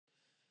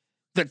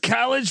The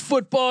college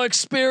football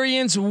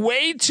experience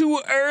way too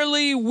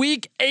early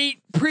week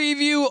 8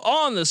 preview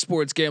on the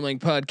Sports Gambling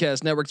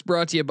Podcast Network is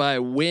brought to you by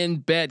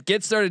WynnBET.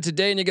 Get started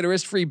today and you get a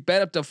risk-free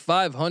bet up to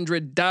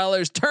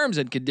 $500. Terms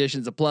and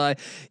conditions apply.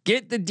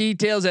 Get the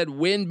details at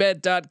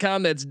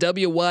wynnbet.com. That's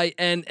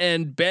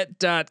WYNN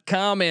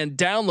bet.com and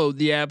download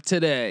the app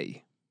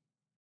today.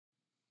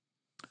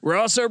 We're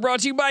also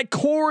brought to you by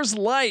Coors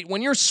Light.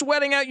 When you're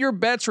sweating out your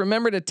bets,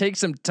 remember to take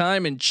some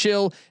time and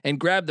chill and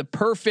grab the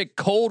perfect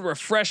cold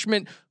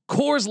refreshment,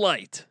 Coors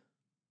Light.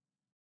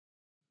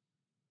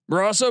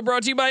 We're also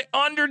brought to you by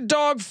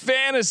Underdog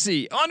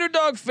Fantasy.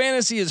 Underdog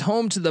Fantasy is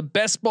home to the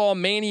Best Ball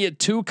Mania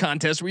 2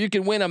 contest where you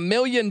can win $1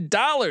 million.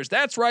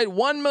 That's right,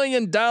 $1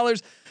 million.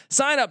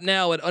 Sign up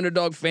now at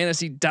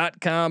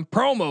underdogfantasy.com.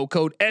 Promo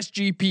code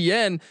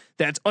SGPN.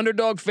 That's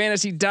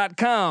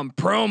underdogfantasy.com.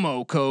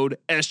 Promo code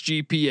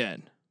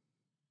SGPN.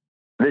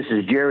 This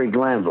is Jerry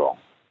Glanville,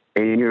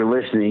 and you're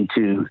listening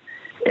to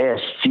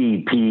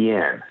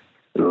SGPN.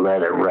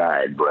 Let it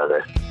ride,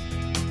 brother.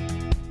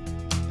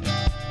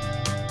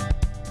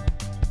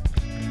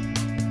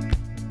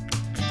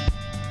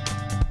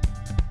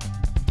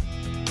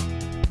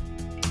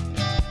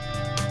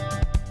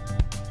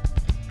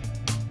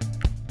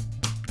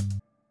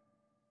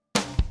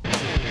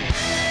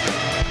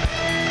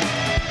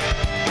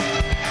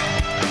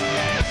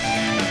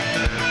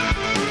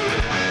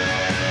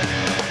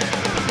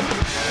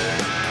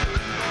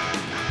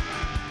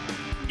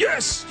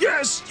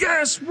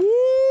 Yes. Woo!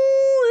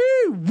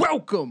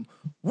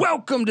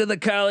 Welcome to the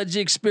college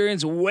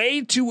experience.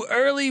 Way too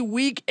early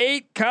week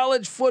 8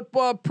 college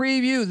football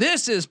preview.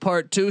 This is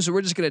part 2. So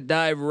we're just going to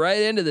dive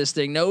right into this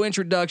thing. No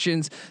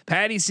introductions.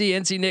 Patty C,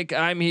 NC Nick,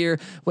 I'm here.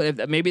 But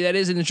if maybe that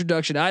is an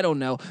introduction, I don't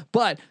know.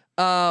 But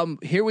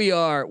here we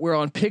are. We're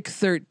on pick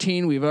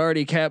 13. We've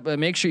already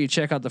make sure you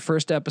check out the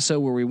first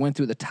episode where we went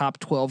through the top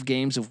 12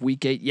 games of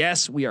week 8.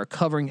 Yes, we are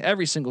covering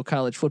every single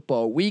college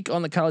football week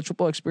on the college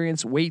football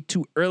experience, way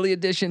too early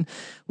edition.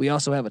 We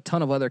also have a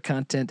ton of other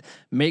content.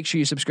 Make sure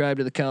you subscribe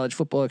to the college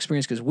football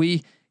experience because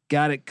we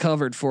got it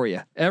covered for you.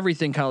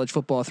 Everything college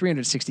football,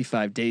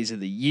 365 days of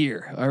the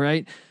year. All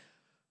right.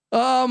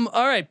 All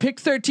right.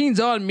 Pick 13's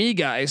on me,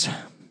 guys.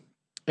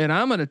 And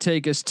I'm going to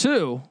take us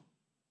to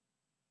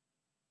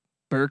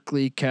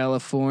Berkeley,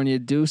 California.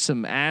 Do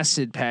some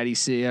acid, Patty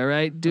C. All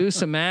right. Do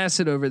some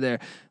acid over there.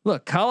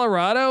 Look,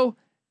 Colorado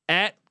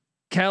at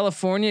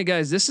California,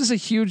 guys. This is a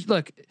huge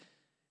look.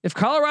 If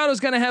Colorado's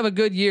going to have a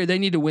good year, they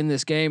need to win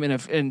this game.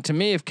 And to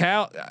me, if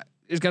Cal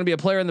is going to be a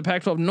player in the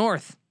Pac-12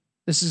 North,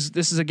 this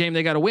is a game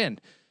they got to win.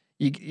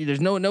 There's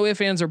no ifs,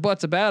 ands, or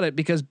buts about it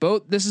because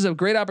this is a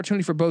great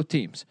opportunity for both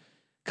teams.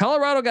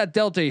 Colorado got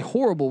dealt a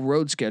horrible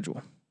road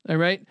schedule. All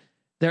right.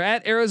 They're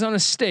at Arizona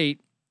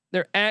State.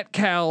 They're at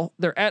Cal,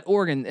 they're at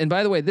Oregon. And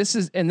by the way,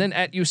 and then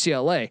at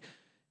UCLA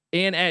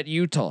and at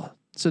Utah.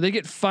 So they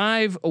get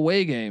 5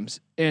 away games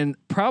and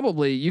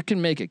probably you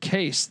can make a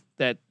case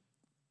that,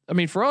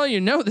 for all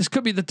you know, this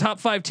could be the top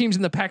 5 teams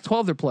in the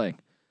Pac-12 they're playing,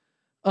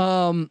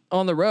 on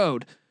the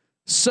road.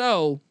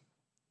 So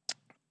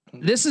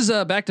this is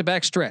a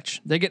back-to-back stretch.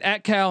 They get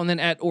at Cal and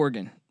then at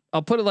Oregon.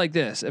 I'll put it like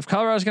this. If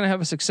Colorado's going to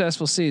have a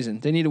successful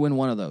season, they need to win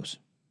one of those.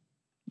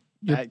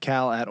 At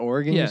Cal, at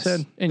Oregon, yes. You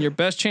said? And your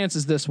best chance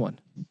is this one.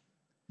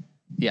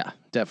 Yeah,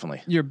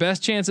 definitely. Your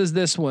best chance is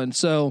this one.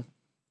 So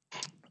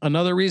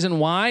another reason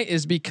why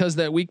is because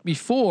that week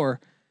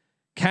before,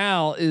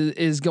 Cal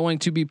is going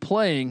to be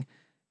playing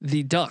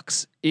the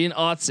Ducks in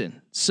Autzen.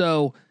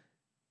 So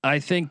I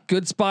think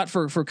good spot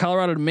for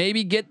Colorado to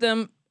maybe get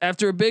them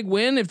after a big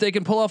win if they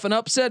can pull off an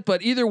upset.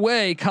 But either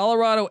way,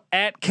 Colorado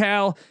at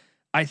Cal.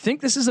 I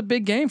think this is a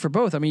big game for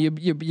both. You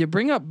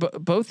bring up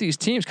both these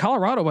teams.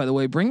 Colorado, by the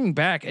way, bringing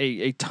back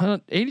a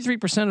ton.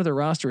 83% of their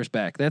roster is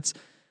back. That's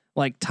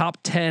like top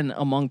 10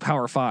 among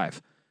Power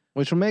 5,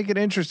 which will make it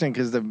interesting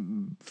because the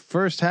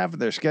first half of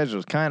their schedule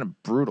is kind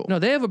of brutal. No,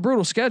 they have a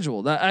brutal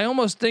schedule. I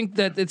almost think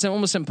that it's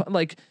almost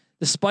like,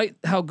 despite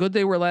how good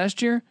they were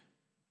last year,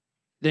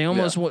 they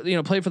almost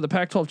played for the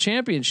Pac-12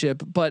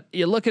 championship. But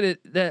you look at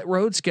it, that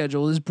road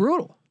schedule is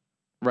brutal.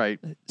 Right.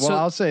 Well,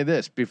 I'll say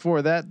this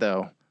before that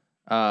though.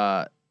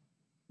 When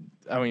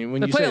they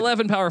you play say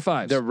 11 Power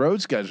 5s, their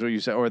road schedule,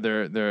 you said, or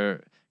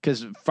their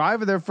because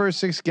 5 of their first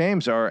 6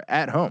 games are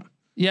at home.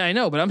 Yeah, I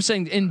know, but I'm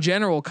saying in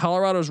general,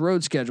 Colorado's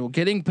road schedule,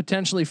 getting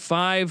potentially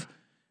 5,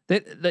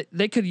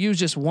 they could use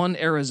just one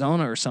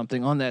Arizona or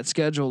something on that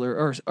schedule,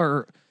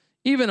 or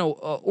even a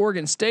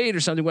Oregon State or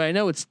something. But I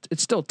know it's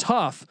still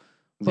tough,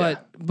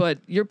 but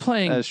you're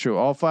playing. That's true.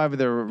 All 5 of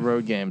their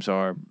road games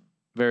are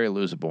very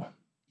losable.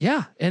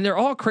 Yeah, and they're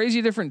all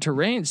crazy different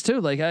terrains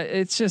too. Like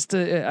it's just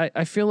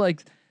I feel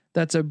like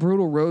that's a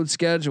brutal road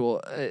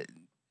schedule,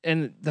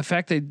 and the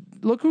fact they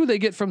look who they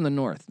get from the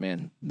north,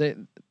 man.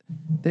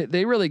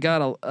 They really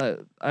got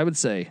I would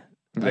say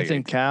I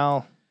think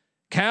Cal,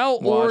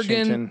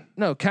 Oregon,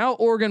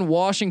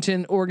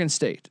 Washington, Oregon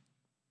State,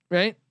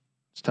 right?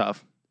 It's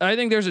tough. I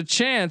think there's a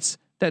chance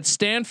that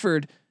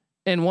Stanford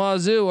and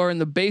Wazoo are in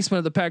the basement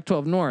of the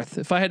Pac-12 North.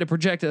 If I had to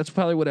project it, that's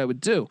probably what I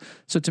would do.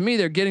 So to me,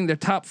 they're getting the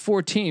top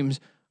 4 teams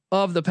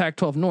of the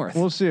Pac-12 North.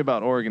 We'll see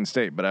about Oregon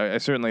State, but I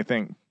certainly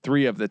think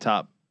 3 of the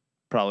top,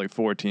 probably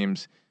 4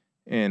 teams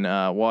in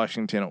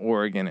Washington,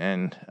 Oregon,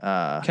 and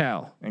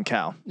Cal.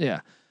 Yeah.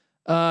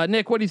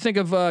 Nick, what do you think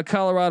of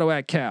Colorado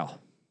at Cal?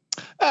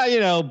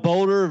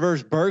 Boulder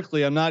versus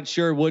Berkeley. I'm not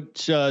sure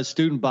which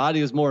student body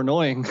is more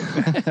annoying.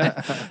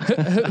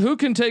 Who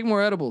can take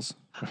more edibles?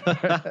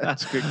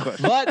 That's a good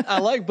question. But I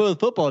like both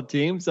football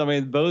teams. I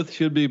mean, both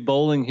should be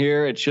bowling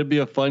here. It should be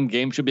a fun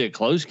game. Should be a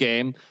close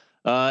game.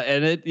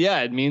 And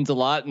it means a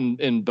lot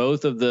in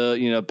both of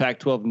the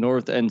Pac-12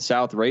 North and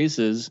South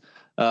races.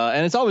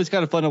 And it's always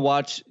kind of fun to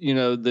watch,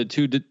 the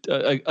two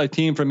a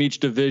team from each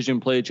division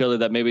play each other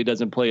that maybe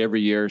doesn't play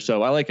every year.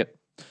 So I like it.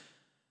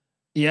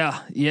 Yeah.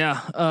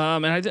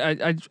 And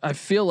I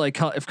feel like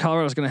if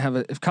Colorado's going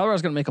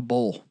to make a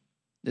bowl,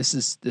 this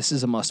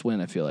is a must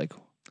win. I feel like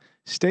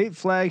state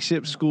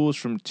flagship schools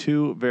from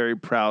 2 very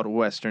proud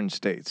Western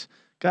states.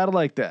 Gotta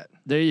like that.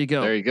 There you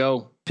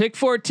go. Pick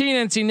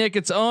 14, NC Nick.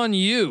 It's on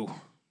you.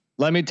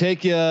 Let me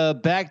take you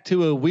back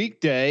to a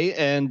weekday,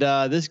 and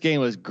this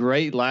game was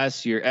great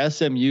last year.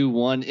 SMU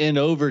won in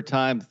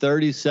overtime,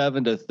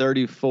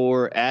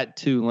 37-34 at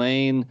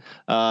Tulane.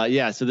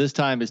 So this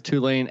time is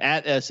Tulane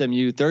at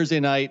SMU Thursday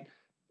night.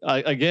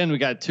 Again, we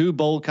got 2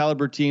 bowl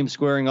caliber teams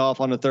squaring off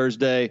on a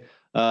Thursday.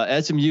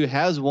 SMU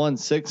has won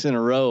 6 in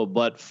a row,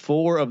 but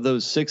 4 of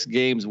those 6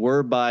 games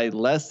were by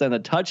less than a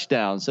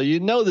touchdown. So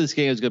this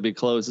game is going to be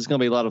close. It's going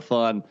to be a lot of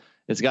fun.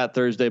 It's got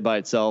Thursday by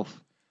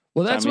itself.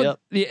 Well, that's what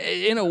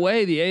in a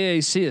way the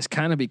AAC has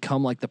kind of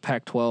become like the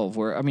Pac-12,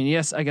 where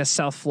yes, I guess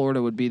South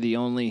Florida would be the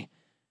only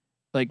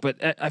but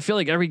I feel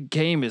like every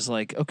game is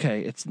like,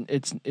 okay, it's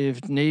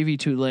if Navy,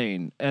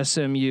 Tulane,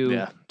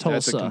 SMU,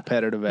 Tulsa, that's a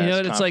competitive.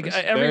 It's like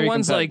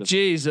everyone's like,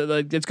 geez,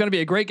 it's going to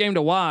be a great game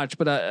to watch,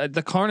 but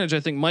the carnage I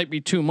think might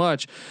be too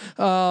much.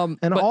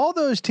 And all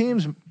those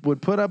teams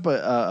would put up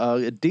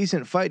a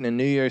decent fight in a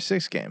New Year's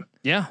Six game.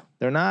 Yeah.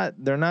 They're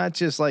not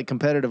just like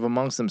competitive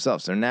amongst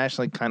themselves. They're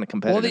nationally kind of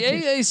competitive. Well,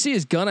 the AAC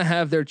is gonna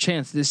have their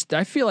chance.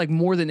 I feel like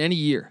more than any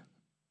year.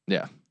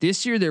 Yeah.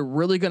 This year they're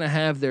really gonna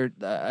have their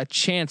a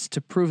chance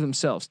to prove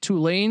themselves.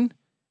 Tulane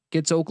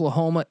gets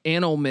Oklahoma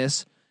and Ole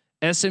Miss.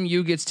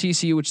 SMU gets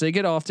TCU, which they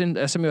get often.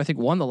 SMU I think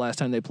won the last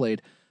time they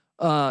played.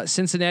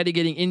 Cincinnati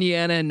getting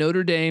Indiana and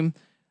Notre Dame.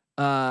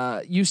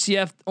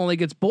 UCF only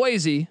gets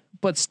Boise.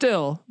 But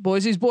still,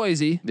 Boise's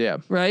Boise. Yeah.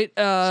 Right.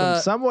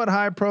 Some somewhat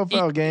high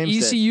profile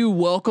games. ECU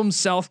welcomes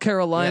South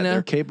Carolina. Yeah,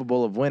 they're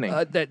capable of winning.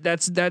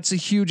 That's a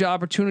huge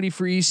opportunity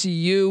for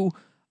ECU.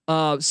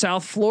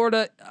 South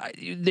Florida,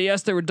 they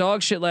were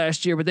dog shit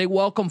last year, but they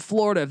welcome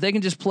Florida. If they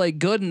can just play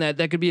good in that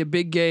could be a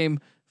big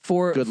game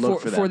for the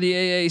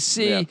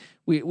AAC. Yeah.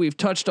 We've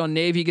touched on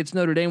Navy gets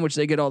Notre Dame, which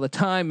they get all the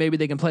time. Maybe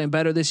they can play them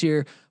better this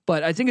year,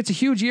 but I think it's a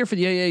huge year for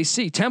the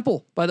AAC.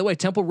 Temple, by the way,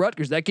 Temple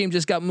Rutgers. That game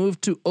just got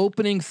moved to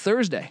opening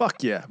Thursday.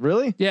 Fuck yeah,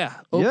 really? Yeah,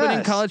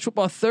 opening college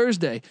football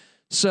Thursday.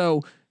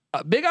 So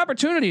a big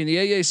opportunity in the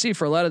AAC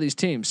for a lot of these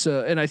teams.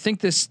 And I think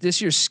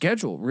this year's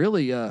schedule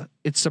really,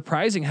 it's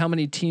surprising how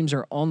many teams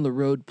are on the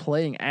road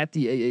playing at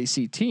the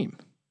AAC team.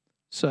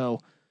 So,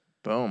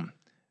 boom.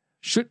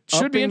 Should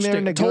be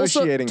interesting.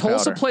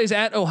 Tulsa plays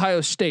at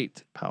Ohio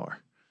State. Power.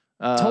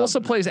 Tulsa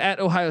plays at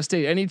Ohio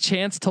State. Any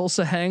chance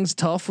Tulsa hangs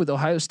tough with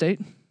Ohio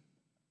State?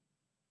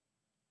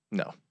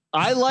 No.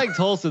 I like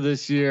Tulsa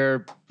this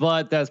year,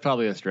 but that's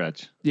probably a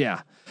stretch.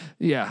 Yeah.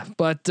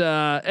 But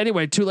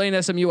anyway,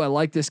 Tulane SMU. I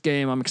like this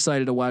game. I'm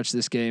excited to watch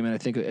this game, and I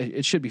think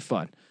it should be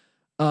fun.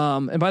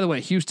 And by the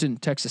way, Houston,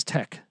 Texas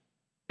Tech.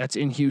 That's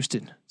in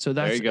Houston. So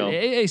that's, there you go.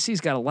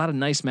 AAC's got a lot of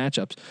nice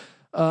matchups.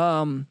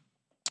 All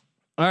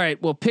right.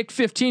 Well, pick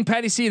 15.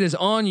 Patty C, it is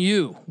on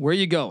you. Where are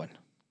you going?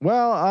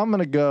 Well, I'm going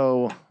to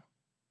go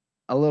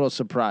a little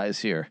surprise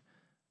here.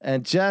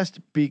 And just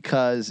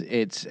because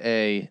it's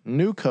a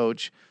new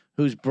coach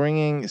who's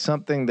bringing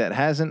something that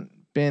hasn't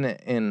been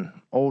in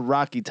old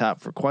Rocky Top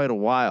for quite a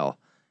while,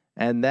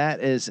 and that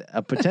is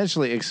a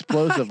potentially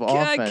explosive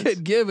offense. I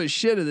could give a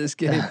shit of this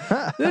game.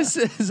 This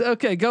is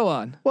okay. Go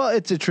on. Well,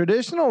 it's a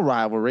traditional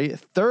rivalry.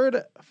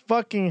 3rd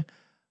fucking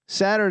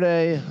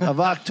Saturday of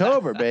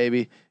October,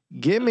 baby.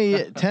 Give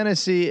me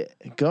Tennessee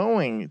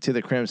going to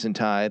the Crimson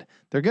Tide.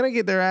 They're going to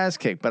get their ass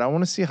kicked, but I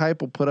want to see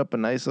Heupel put up a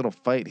nice little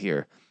fight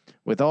here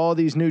with all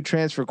these new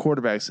transfer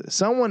quarterbacks.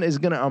 Someone is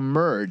going to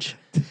emerge.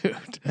 Dude,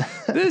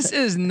 this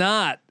is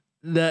not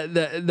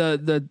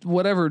the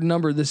whatever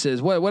number this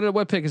is.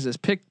 What pick is this?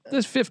 Pick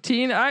this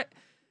 15.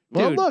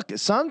 Well, look,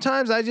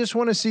 sometimes I just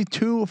want to see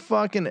 2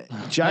 fucking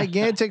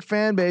gigantic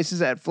fan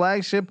bases at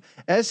flagship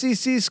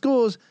SEC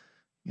schools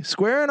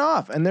squaring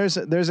off, and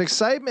there's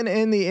excitement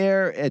in the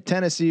air at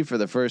Tennessee for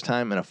the first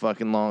time in a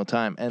fucking long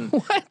time. And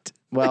what?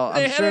 Well,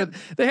 I'm sure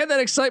they had that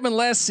excitement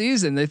last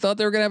season. They thought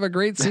they were going to have a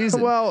great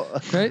season. well,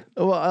 right?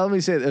 Well, let me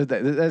say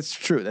that's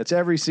true. That's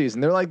every season.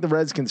 They're like the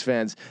Redskins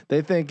fans.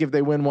 They think if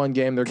they win one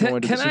game, they're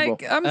going to the Super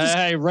Bowl.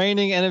 Hey,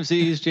 reigning NFC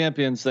East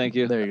champions. Thank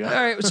you. There you go. All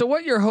right. So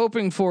what you're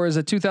hoping for is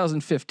a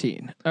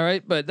 2015. All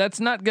right, but that's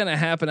not going to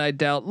happen. I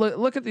doubt.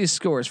 Look at these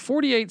scores: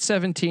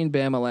 48-17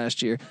 Bama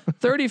last year,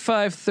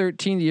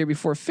 35-13 the year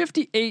before,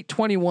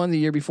 58-21 the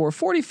year before,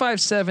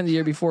 45-7 the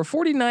year before,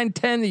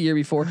 49-10 the year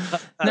before.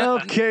 Now,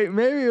 Okay,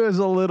 maybe it was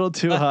a little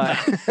too high.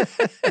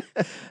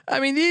 I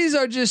mean, these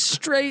are just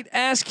straight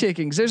ass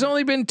kickings. There's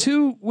only been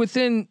 2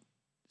 within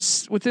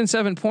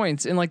 7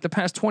 points in like the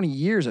past 20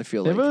 years. I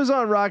feel like If it was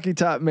on Rocky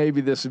Top,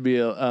 maybe this would be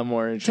a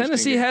more interesting.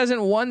 Tennessee game.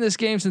 hasn't won this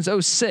game since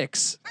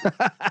 06.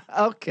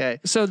 Okay,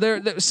 So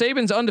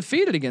Saban's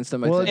undefeated against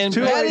them. I Well, think. it's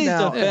In too late Patty's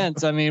now.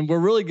 defense, I mean, we're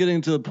really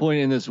getting to the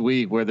point in this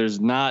week where there's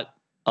not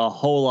a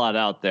whole lot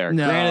out there.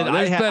 No, Granted,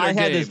 there's better I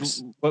had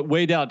games. this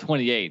way down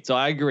 28, so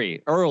I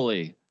agree.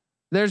 Early.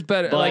 There's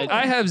better. But- Like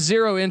I have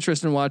zero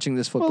interest in watching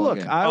this football well, look,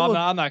 game.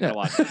 I'm not going to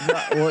watch it.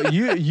 well,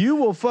 you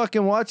will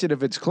fucking watch it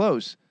if it's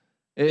close.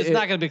 It's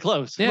not going to be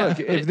close. Yeah. Look,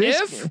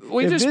 if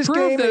we just this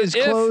proved game that is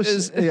if close,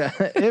 is- yeah,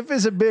 if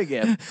is a big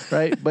if,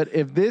 right? But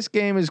if this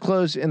game is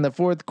close in the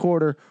fourth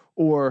quarter,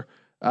 or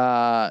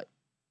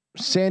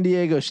San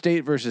Diego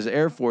State versus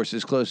Air Force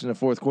is close in the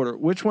fourth quarter,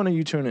 which one are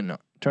you turning on?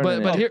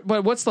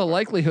 But what's the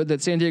likelihood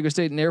that San Diego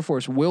State and Air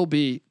Force will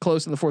be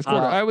close in the fourth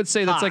quarter? I would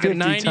say that's like a 50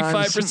 times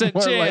 95%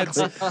 more chance.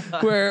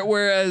 likely.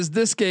 Whereas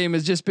this game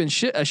has just been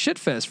a shit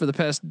fest for the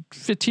past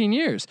 15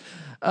 years.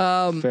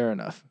 Fair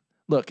enough.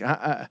 Look,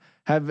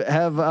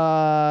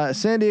 have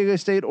San Diego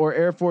State or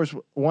Air Force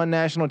won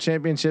national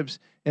championships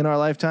in our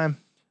lifetime?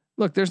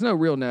 Look, there's no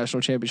real national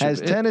championship.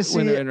 Has Tennessee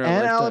winner and in our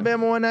lifetime.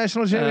 Alabama won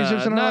national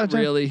championships in our Not lifetime?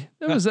 really.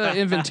 It was an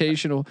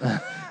invitational.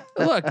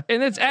 Look,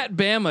 and it's at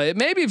Bama.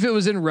 Maybe if it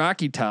was in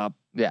Rocky Top.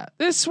 Yeah.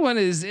 This one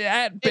is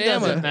at Bama. It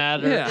doesn't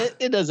matter. Yeah.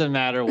 It doesn't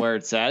matter where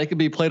it's at. It could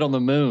be played on the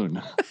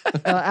moon.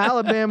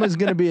 Alabama's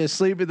going to be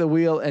asleep at the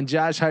wheel, and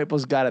Josh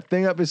Heupel's got a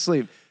thing up his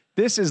sleeve.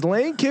 This is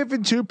Lane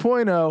Kiffin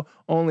 2.0,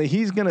 only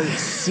he's going to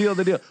seal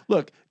the deal.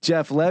 Look,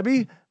 Jeff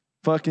Lebby,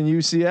 fucking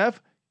UCF,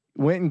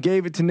 went and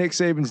gave it to Nick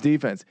Saban's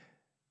defense.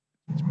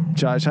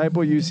 Josh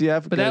Heupel,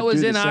 UCF. But that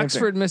was in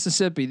Oxford,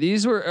 Mississippi.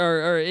 These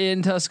are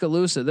in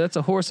Tuscaloosa. That's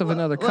a horse of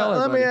another color.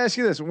 Let me buddy. ask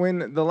you this: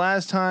 when the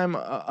last time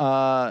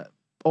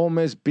Ole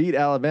Miss beat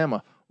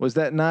Alabama, was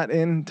that not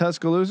in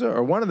Tuscaloosa,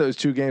 or one of those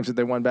two games that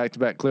they won back to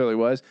back? Clearly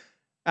was.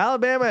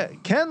 Alabama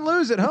can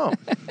lose at home.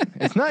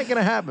 It's not going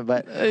to happen.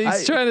 But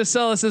He's trying to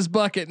sell us his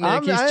bucket, Nick. I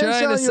He's am trying to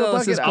selling you a sell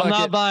us his bucket. bucket. I'm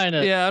not buying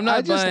it. Yeah, I'm not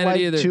I just buying like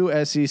it either.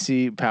 two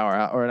SEC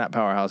powerhouse or not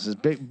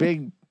powerhouses,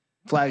 big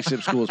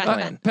flagship schools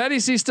playing. Patty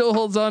C still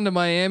holds on to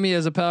Miami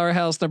as a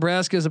powerhouse.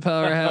 Nebraska is a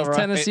powerhouse. Right,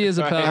 Tennessee is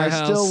a right. powerhouse.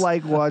 I still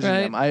like watching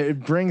Right. them. It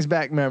brings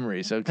back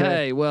memories. Okay.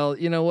 Hey, well,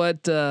 you know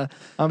what?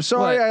 I'm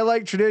sorry What? I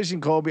like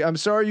tradition, Colby. I'm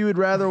sorry you would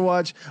rather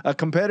watch a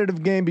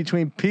competitive game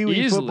between Pee Wee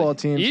Easily. football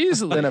teams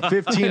Easily. than a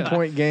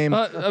 15-point game.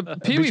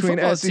 Pee Wee Between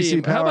football SEC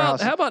team.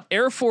 powerhouses. How about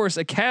Air Force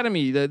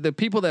Academy? The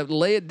people that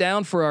lay it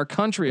down for our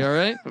country. All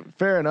right.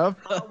 Fair enough.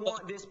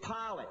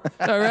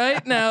 All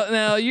right.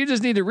 Now you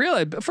just need to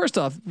realize. First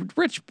off,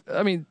 Rich.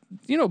 I mean,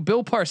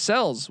 Bill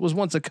Parcells was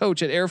once a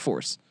coach at Air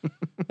Force.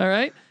 All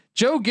right.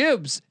 Joe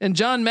Gibbs and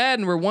John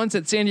Madden were once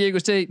at San Diego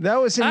State.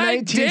 That was in I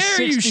dare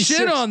you 1966.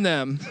 shit on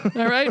them.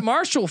 All right.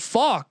 Marshall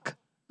Falk.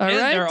 All And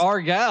right. they're our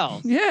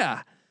gals.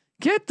 Yeah.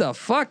 Get the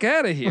fuck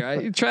out of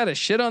here. You try to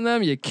shit on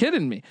them. You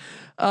kidding me?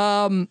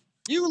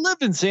 You live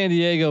in San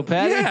Diego,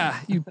 Patty. Yeah.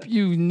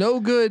 You no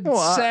good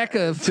Well, sack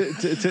of.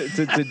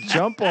 to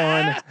jump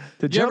on. To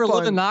Did you ever jump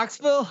live on. in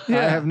Knoxville? I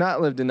have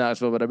not lived in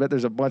Knoxville, but I bet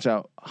there's a bunch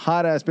of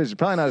hot ass bitches.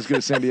 Probably not as good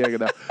as San Diego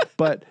though.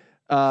 But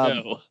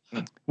No.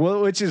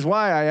 well, which is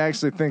why I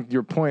actually think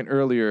your point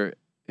earlier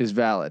is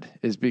valid,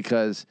 is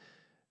because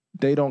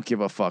they don't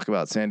give a fuck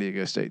about San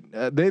Diego State.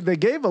 They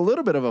gave a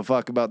little bit of a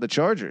fuck about the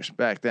Chargers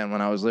back then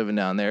when I was living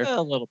down there.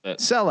 A little bit.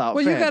 Sellout.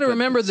 Well, you fans, got to but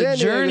remember the San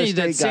Diego journey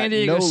that State San got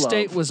Diego no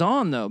State love. was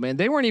on, though, man.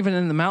 They weren't even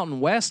in the Mountain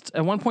West.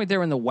 At one point, they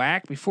were in the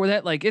WAC. Before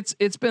that, like it's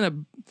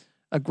been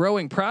a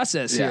growing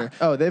process Yeah. here.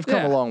 Oh, they've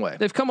come Yeah. a long way.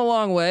 They've come a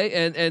long way,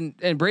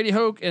 and Brady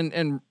Hoke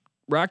and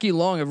Rocky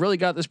Long have really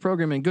got this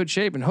program in good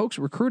shape. And Hoke's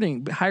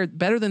recruiting hired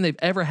better than they've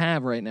ever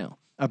have right now.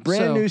 A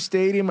brand new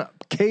stadium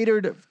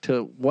catered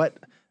to what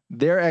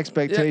their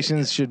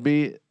expectations should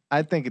be.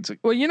 I think it's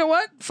Well, you know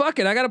what? Fuck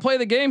it. I got to play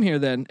the game here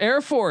then.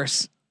 Air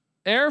Force.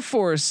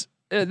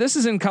 This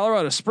is in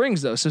Colorado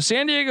Springs though. So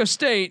San Diego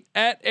State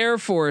at Air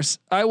Force.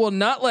 I will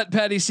not let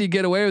Patty C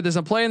get away with this.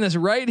 I'm playing this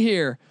right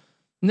here.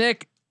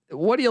 Nick,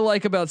 what do you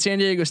like about San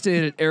Diego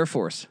State at Air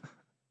Force?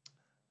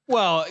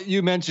 Well,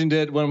 you mentioned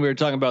it when we were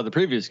talking about the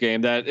previous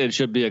game that it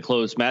should be a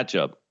close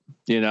matchup,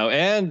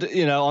 and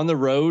on the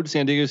road,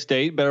 San Diego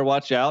State better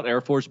watch out. Air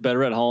Force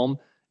better at home.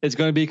 It's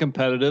going to be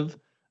competitive,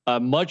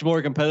 much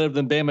more competitive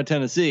than Bama,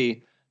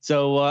 Tennessee.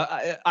 So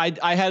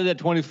I had it at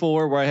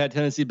 24, where I had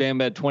Tennessee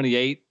Bama at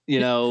 28.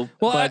 Well,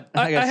 but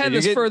I had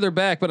this further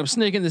back, but I'm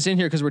sneaking this in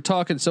here because we're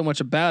talking so much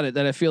about it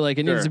that I feel like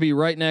it needs to be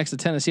right next to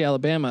Tennessee,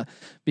 Alabama,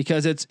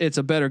 because it's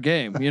a better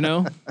game.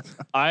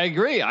 I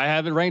agree. I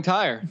have it ranked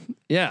higher.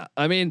 Yeah,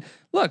 I mean,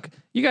 look,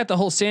 you got the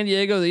whole San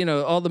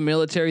Diego. All the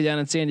military down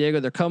in San Diego.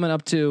 They're coming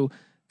up to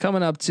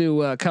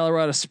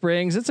Colorado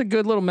Springs. It's a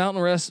good little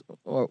Mountain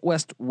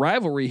West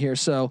rivalry here.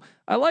 So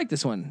I like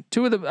this one.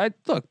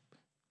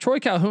 Troy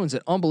Calhoun's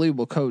an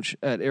unbelievable coach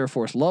at Air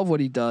Force. Love what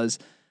he does.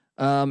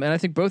 And I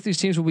think both these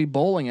teams will be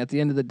bowling at the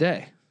end of the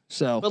day.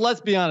 So, but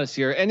let's be honest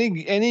here.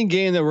 Any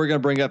game that we're going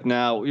to bring up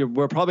now,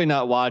 we're probably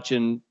not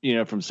watching,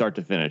 from start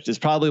to finish. It's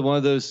probably one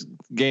of those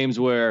games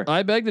where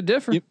I beg to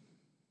differ.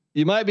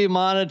 You might be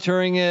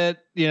monitoring it.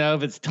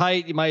 If it's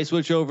tight, you might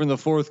switch over in the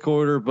fourth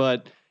quarter.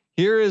 But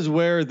here is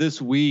where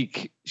this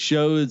week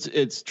shows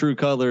its true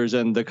colors,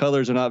 and the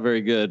colors are not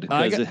very good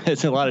because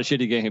it's a lot of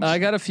shitty games. I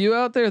got a few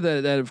out there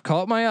that have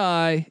caught my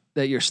eye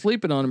that you're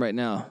sleeping on right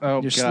now.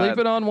 Oh, you're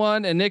sleeping on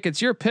one, and Nick,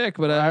 it's your pick,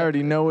 but I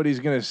already know what he's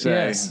going to say.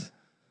 Yes.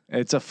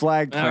 It's a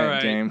flag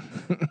plant game.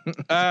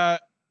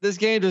 This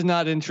game does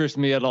not interest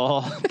me at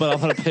all, but I'm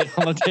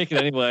gonna take it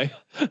anyway.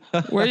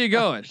 Where are you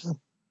going?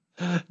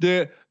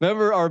 Dude,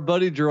 remember our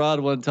buddy Gerard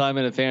one time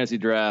in a fantasy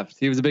draft?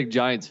 He was a big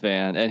Giants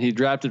fan, and he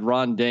drafted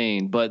Ron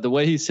Dane. But the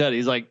way he said it,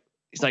 he's like,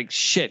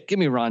 shit, give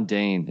me Ron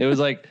Dane. It was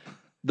like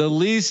the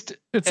least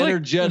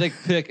energetic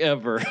pick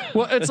ever.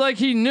 Well, it's like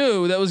he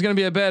knew that was going to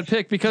be a bad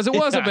pick because it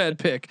was a bad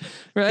pick,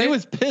 right? He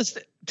was pissed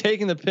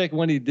taking the pick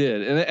when he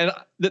did, and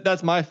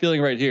that's my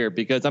feeling right here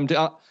because I'm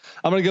going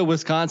to go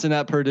Wisconsin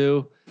at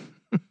Purdue.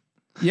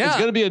 Yeah, it's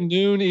going to be a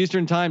noon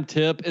Eastern time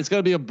tip. It's going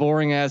to be a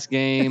boring ass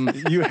game.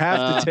 You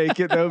have to take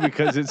it though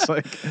because it's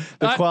like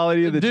the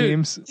quality of the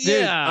teams.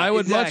 Dude, I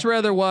would much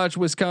rather watch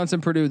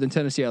Wisconsin Purdue than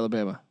Tennessee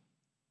Alabama.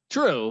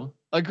 True,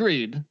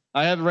 agreed.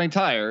 I have it ranked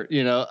higher,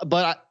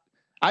 but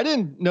I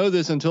didn't know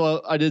this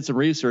until I did some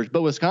research.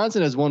 But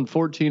Wisconsin has won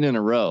 14 in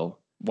a row.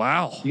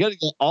 Wow, you got to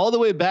go all the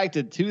way back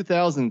to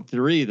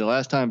 2003, the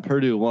last time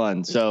Purdue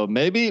won. So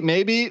maybe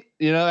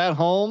at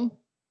home.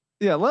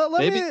 Yeah,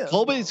 maybe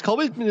Colby's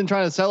been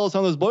trying to sell us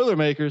on those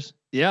Boilermakers.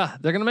 Yeah,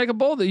 they're gonna make a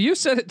bowl. You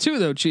said it too,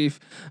 though, Chief.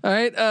 All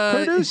right,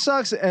 Purdue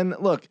sucks, and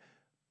look,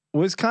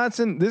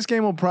 Wisconsin. This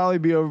game will probably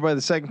be over by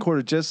the second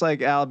quarter, just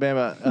like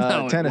Alabama,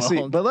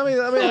 Tennessee. But let me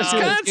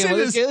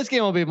this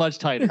game will be much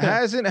tighter.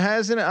 Hasn't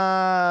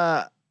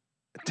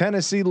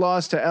Tennessee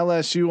lost to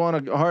LSU on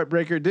a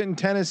heartbreaker? Didn't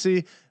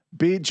Tennessee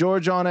beat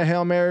Georgia on a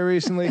Hail Mary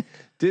recently?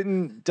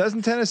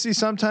 Doesn't Tennessee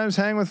sometimes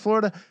hang with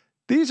Florida?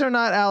 These are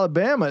not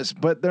Alabamas,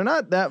 but they're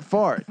not that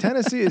far.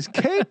 Tennessee is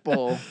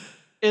capable.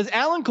 Is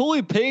Alan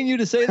Cooley paying you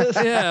to say this?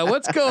 Yeah,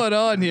 what's going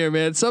on here,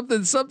 man?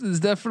 Something's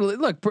definitely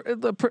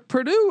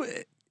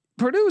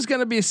Purdue is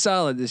going to be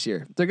solid this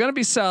year. They're going to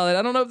be solid.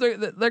 I don't know if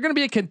they're going to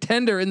be a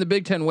contender in the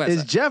Big Ten West.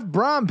 Is Jeff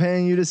Brom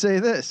paying you to say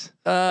this?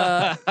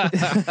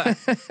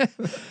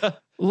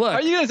 Look,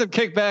 are you guys have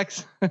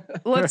kickbacks?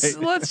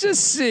 Let's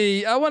just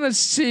see. I want to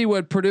see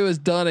what Purdue has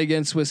done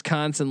against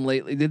Wisconsin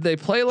lately. Did they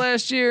play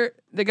last year?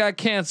 They got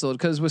canceled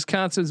because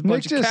Wisconsin's a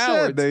bunch of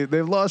cowards.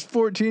 They've lost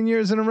 14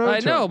 years in a row. I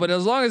know, but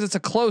as long as it's a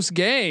close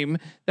game,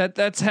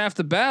 that's half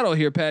the battle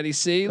here, Patty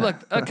C. Look,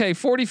 okay,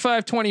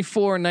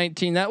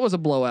 45-24-19. That was a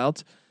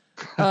blowout.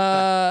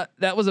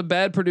 That was a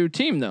bad Purdue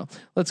team, though.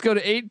 Let's go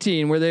to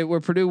 18,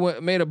 where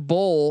Purdue made a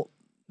bowl.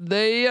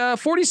 They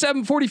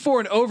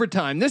 47-44 in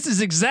overtime. This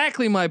is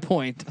exactly my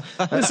point.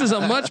 This is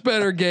a much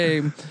better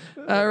game.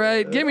 All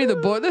right, give me the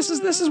boy. This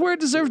is where it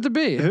deserves to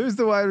be. Who's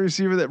the wide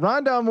receiver that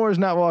Rondale Moore is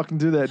not walking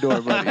through that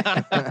door, buddy?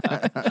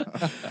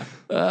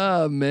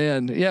 Oh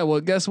man, yeah.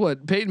 Well, guess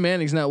what? Peyton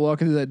Manning's not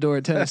walking through that door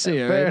at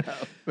Tennessee. All right,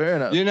 fair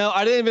enough.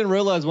 I didn't even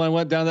realize when I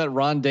went down that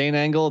Ron Dane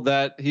angle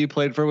that he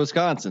played for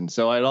Wisconsin,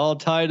 so it all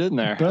tied in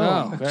there.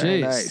 Oh,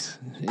 jeez. Nice.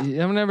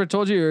 I've never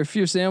told you you're a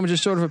few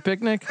sandwiches short of a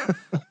picnic.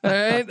 All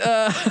right,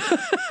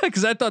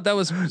 because I thought that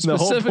was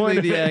specifically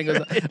the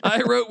angle.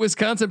 I wrote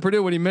Wisconsin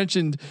Purdue when he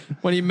mentioned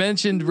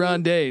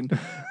Ron Dane.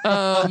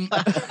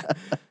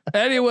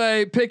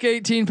 Anyway, pick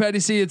 18, Patty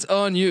C. It's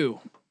on you.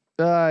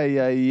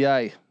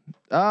 Ay.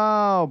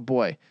 Oh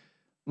boy.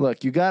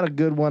 Look, you got a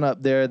good one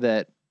up there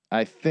that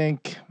I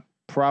think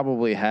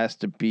probably has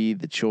to be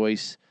the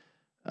choice.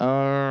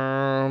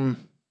 I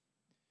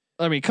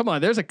mean, come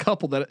on. There's a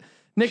couple that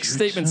Nick's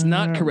statement's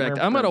not correct.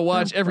 I'm going to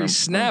watch every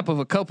snap of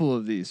a couple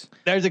of these.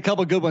 There's a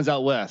couple good ones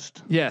out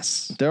west.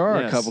 Yes. There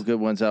are a couple good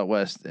ones out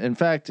west. In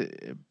fact,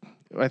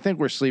 I think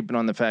we're sleeping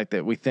on the fact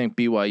that we think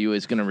BYU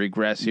is going to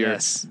regress here.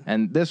 Yes.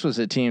 And this was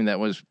a team that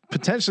was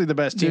potentially the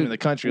best team in the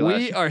country last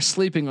year. We are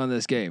sleeping on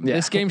this game. Yeah,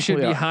 this game should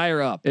be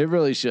higher up. It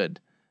really should.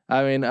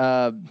 I mean,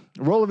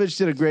 Rolovich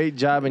did a great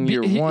job in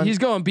year one. He's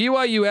going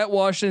BYU at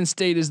Washington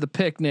State is the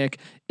pick, Nick,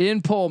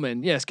 in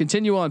Pullman. Yes,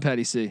 continue on,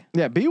 Patty C.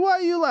 Yeah,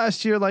 BYU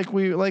last year, like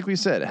we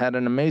said, had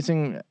an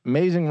amazing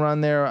run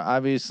there.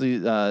 Obviously,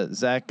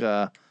 Zach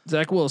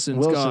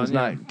Wilson's gone,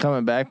 not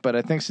coming back, but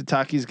I think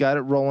Sataki's got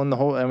it rolling the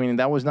whole. I mean,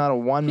 that was not a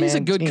one man. He's a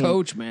good team.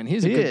 coach, man.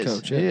 He's a good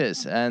coach. Yeah. He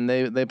is, and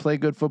they play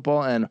good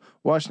football. And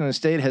Washington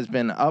State has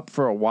been up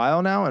for a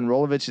while now, and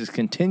Rolovich is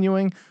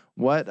continuing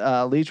what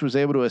Leach was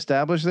able to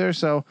establish there.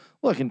 So,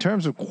 look, in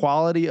terms of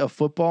quality of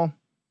football,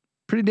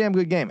 pretty damn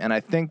good game. And I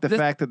think the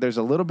fact that there's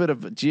a little bit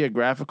of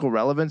geographical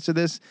relevance to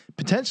this,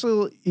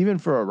 potentially even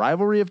for a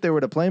rivalry if they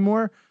were to play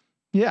more.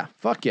 Yeah,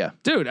 fuck yeah,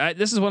 dude.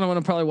 This is one I want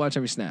to probably watch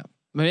every snap.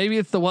 Maybe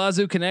it's the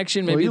Wazoo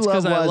connection. Maybe it's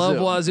because I love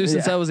Wazoo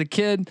since I was a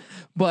kid.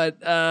 But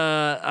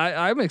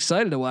I'm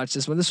excited to watch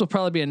this one. This will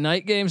probably be a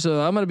night game,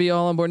 so I'm going to be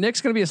all on board. Nick's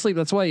going to be asleep.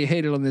 That's why you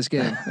hated on this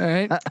game. All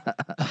right.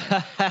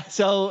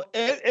 So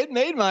it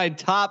made my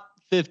top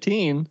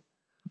 15,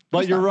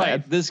 but you're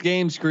right. Bad. This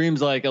game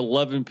screams like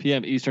 11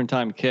 p.m. Eastern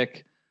time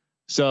kick.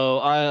 So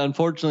I'll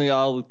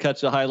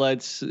catch the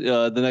highlights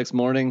the next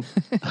morning,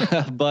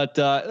 but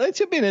it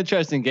should be an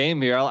interesting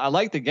game here. I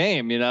like the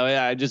game.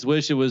 I just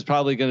wish it was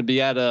probably going to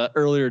be at a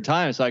earlier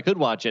time so I could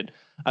watch it.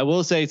 I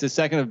will say it's the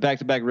second of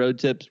back-to-back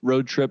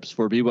road trips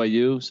for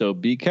BYU. So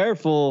be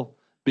careful,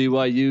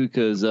 BYU,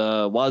 because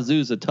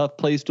Wazoo's a tough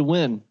place to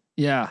win.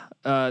 Yeah,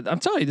 I'm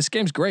telling you, this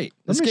game's great.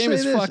 This game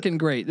is fucking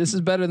great. This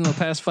is better than the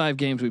past 5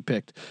 games we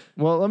picked.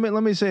 Well,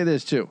 let me say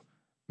this too.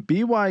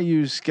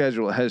 BYU's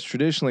schedule has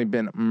traditionally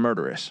been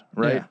murderous,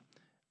 right?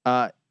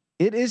 Yeah.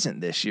 It isn't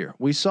this year.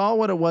 We saw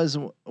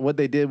what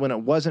they did when it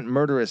wasn't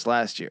murderous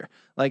last year.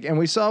 And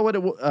we saw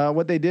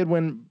what they did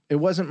when it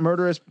wasn't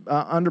murderous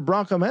under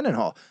Bronco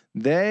Mendenhall.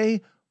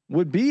 They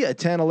would be a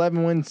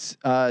 10-11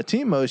 win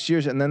team most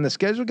years, and then the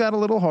schedule got a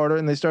little harder,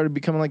 and they started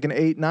becoming like an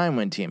 8-9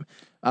 win team.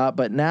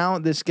 But now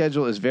this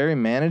schedule is very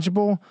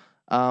manageable.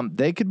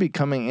 They could be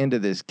coming into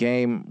this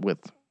game with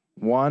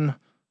one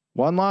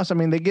loss. I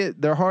mean, they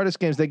get their hardest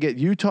games. They get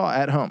Utah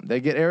at home.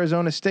 They get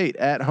Arizona State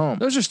at home.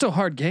 Those are still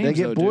hard games. They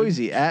get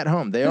Boise at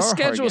home. The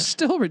schedule is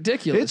still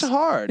ridiculous. It's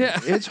hard. Yeah.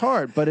 It's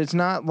hard, but it's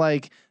not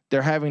like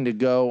they're having to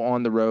go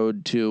on the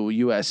road to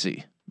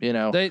USC. They do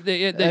have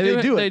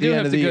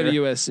to go to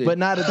USC, but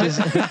not at this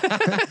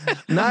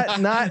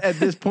not at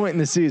this point in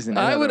the season.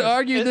 I would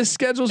argue this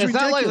schedule's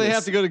ridiculous. It's not like they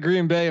have to go to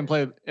Green Bay and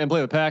play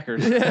the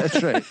Packers. Yeah,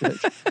 that's right.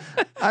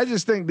 I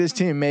just think this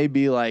team may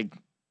be like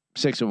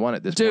 6-1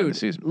 at this point in the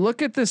season.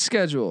 Look at this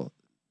schedule: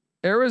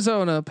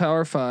 Arizona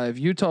Power 5,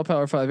 Utah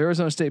Power 5,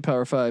 Arizona State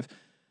Power 5,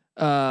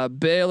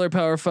 Baylor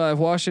Power 5,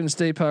 Washington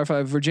State Power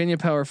 5, Virginia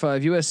Power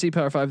 5, USC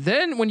Power 5.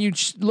 Then when you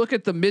look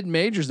at the mid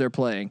majors they're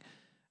playing,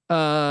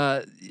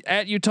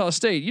 at Utah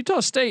State,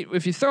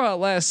 if you throw out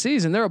last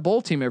season, they're a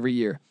bowl team every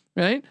year,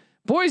 right?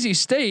 Boise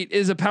State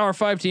is a Power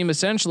 5 team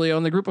essentially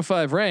on the Group of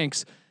 5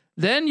 ranks.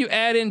 Then you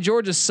add in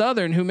Georgia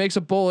Southern, who makes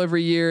a bowl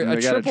every year, a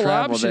triple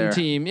option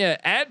team. Yeah,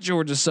 at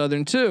Georgia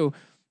Southern too.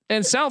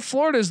 And South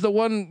Florida is the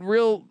one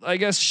real, I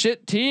guess,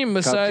 shit team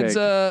besides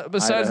the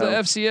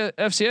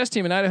FCS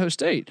team in Idaho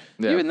State.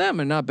 Yeah. Even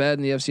them are not bad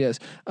in the FCS.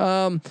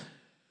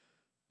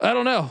 I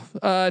don't know.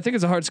 I think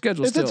it's a hard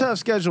schedule. It's a tough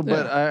schedule,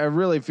 but I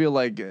really feel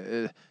like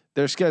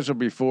their schedule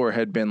before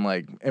had been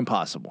like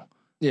impossible.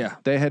 Yeah.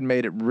 They had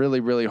made it really,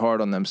 really hard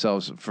on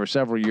themselves for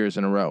several years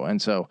in a row. And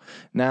so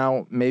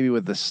now maybe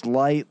with a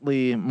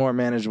slightly more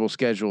manageable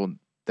schedule,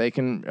 they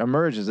can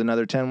emerge as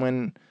another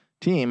 10-win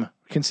team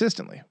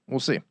consistently. We'll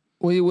see.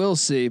 We will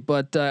see,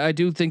 but I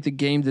do think the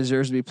game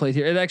deserves to be played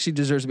here. It actually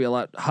deserves to be a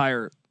lot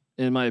higher,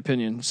 in my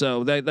opinion.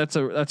 So that's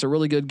a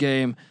really good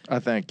game. I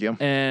thank you.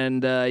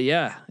 And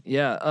yeah.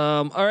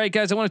 All right,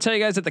 guys. I want to tell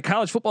you guys that the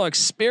college football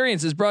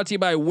experience is brought to you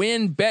by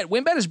WynnBET.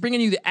 WynnBET is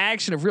bringing you the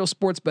action of real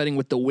sports betting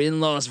with the Wynn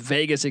Las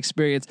Vegas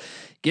experience.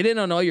 Get in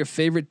on all your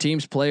favorite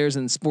teams, players,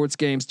 and sports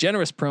games.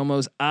 Generous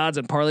promos, odds,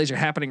 and parlays are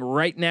happening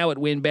right now at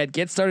WynnBET.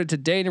 Get started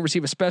today and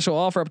receive a special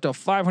offer up to a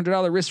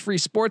 $500 risk-free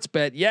sports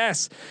bet.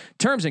 Yes,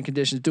 terms and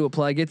conditions do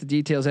apply. Get the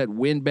details at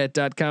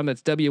wynnbet.com.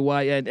 That's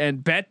WYNN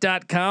and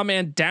bet.com,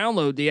 and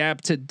download the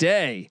app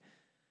today.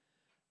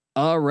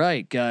 All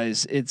right,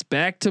 guys, it's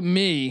back to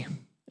me.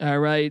 All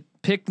right,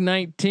 pick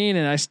 19,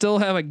 and I still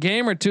have a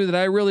game or two that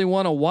I really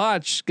want to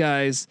watch,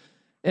 guys.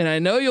 And I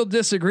know you'll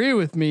disagree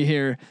with me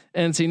here,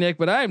 NC Nick,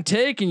 but I am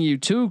taking you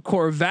to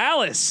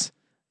Corvallis,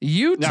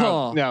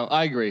 Utah. No,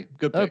 I agree.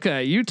 Good pick.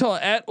 Okay, Utah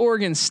at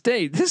Oregon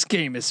State. This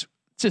game just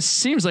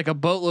seems like a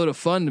boatload of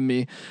fun to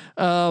me.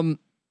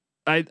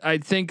 I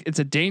think it's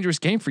a dangerous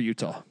game for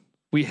Utah.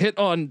 They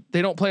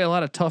don't play a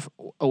lot of tough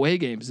away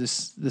games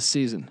this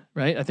season,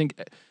 right? I think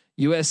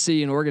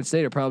USC and Oregon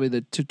State are probably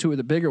the two of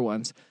the bigger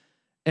ones.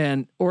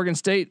 And Oregon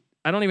State,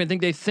 I don't even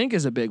think they think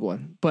is a big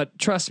one, but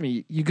trust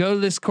me, you go to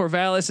this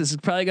Corvallis, this is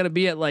probably going to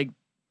be at like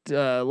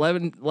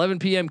 11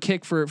 PM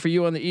kick for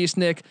you on the East,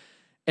 Nick.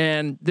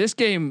 And this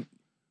game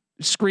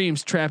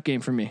screams trap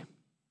game for me.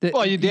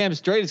 Well, you damn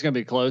straight it's going to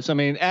be close. I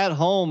mean, at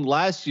home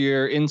last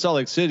year in Salt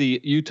Lake City,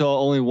 Utah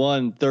only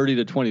won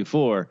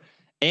 30-24,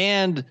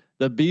 and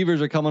the Beavers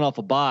are coming off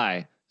a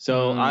bye.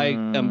 So I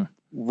am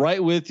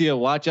right with you.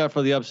 Watch out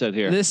for the upset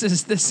here. This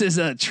is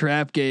a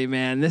trap game,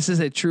 man. This is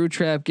a true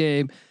trap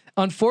game.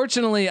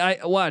 Unfortunately,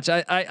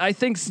 I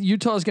think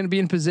Utah is going to be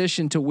in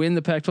position to win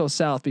the Pac-12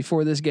 South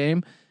before this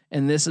game,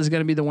 and this is going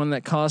to be the one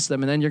that costs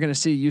them. And then you're going to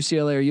see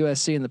UCLA or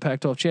USC in the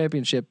Pac-12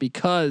 championship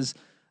because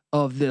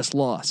of this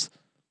loss.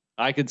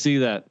 I could see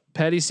that.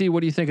 Patty C, what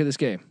do you think of this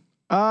game?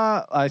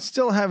 I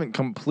still haven't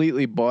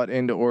completely bought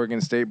into Oregon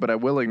State, but I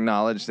will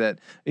acknowledge that,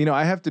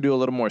 I have to do a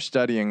little more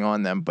studying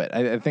on them, but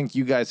I think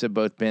you guys have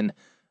both been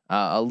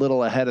a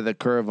little ahead of the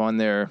curve on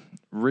their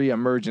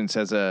reemergence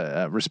as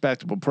a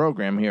respectable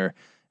program here.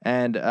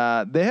 And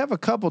they have a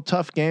couple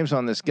tough games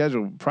on the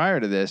schedule prior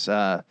to this.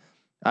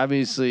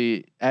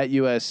 Obviously at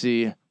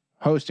USC,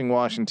 hosting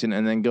Washington,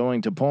 and then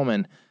going to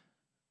Pullman.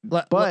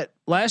 But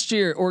last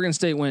year, Oregon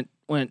State went.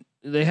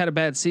 They had a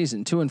bad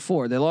season,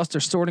 2-4. They lost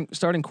their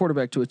starting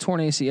quarterback to a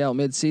torn ACL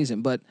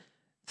mid-season, but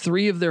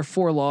 3 of their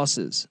 4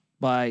 losses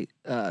by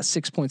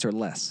 6 points or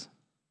less.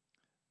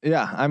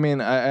 Yeah, I mean,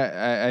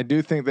 I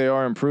do think they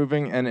are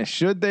improving, and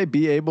should they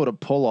be able to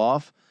pull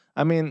off?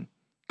 I mean,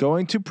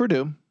 going to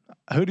Purdue.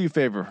 Who do you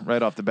favor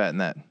right off the bat in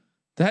that?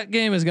 That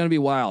game is going to be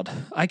wild.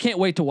 I can't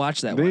wait to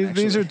watch that one.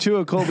 These are 2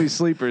 of Colby's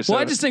sleepers. Well,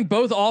 I just think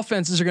both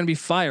offenses are going to be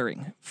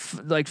firing.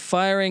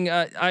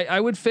 I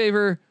would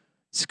favor,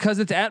 because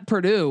it's at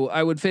Purdue,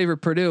 I would favor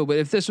Purdue. But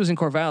if this was in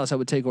Corvallis, I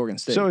would take Oregon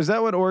State. So is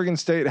that what Oregon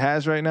State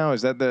has right now?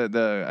 Is that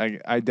the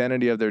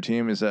identity of their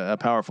team is a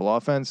powerful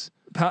offense?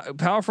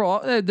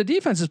 Powerful. The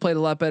defense has played a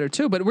lot better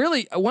too. But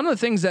really, one of the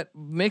things that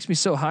makes me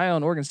so high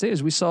on Oregon State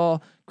is we saw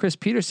Chris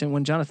Peterson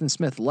when Jonathan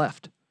Smith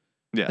left.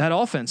 Yeah, that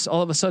offense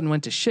all of a sudden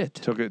went to shit.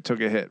 Took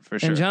a hit for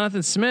sure. And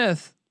Jonathan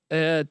Smith,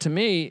 to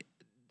me,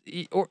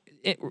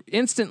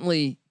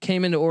 instantly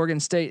came into Oregon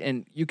State,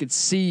 and you could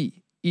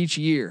see each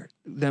year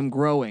them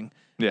growing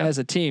as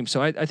a team.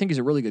 So I think he's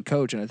a really good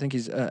coach, and I think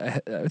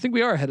I think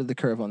we are ahead of the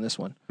curve on this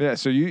one. Yeah.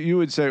 So you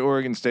would say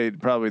Oregon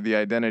State probably the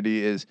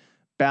identity is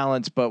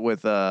balance, but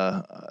with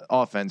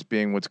offense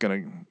being what's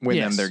going to win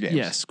them their games.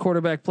 Yes,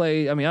 quarterback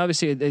play. I mean,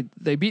 obviously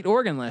they beat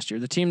Oregon last year,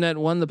 the team that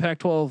won the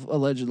Pac-12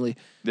 allegedly.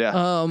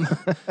 Yeah.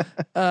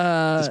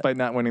 Despite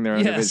not winning their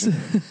own division.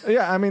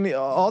 Yeah, I mean,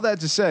 all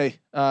that to say,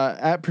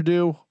 at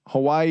Purdue,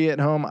 Hawaii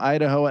at home,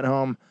 Idaho at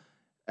home,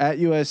 at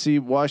USC,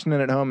 Washington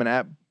at home, and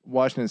at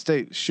Washington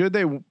State. Should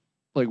they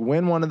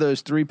win one of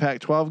those 3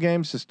 Pac-12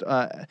 games,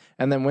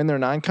 and then win their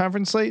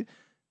non-conference slate?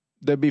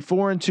 They'd be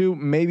 4-2,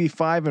 maybe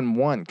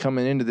 5-1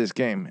 coming into this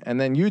game. And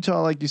then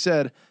Utah, like you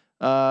said,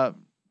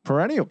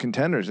 perennial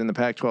contenders in the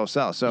Pac-12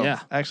 South. So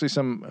actually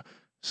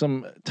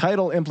some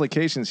title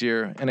implications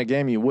here in a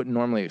game you wouldn't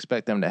normally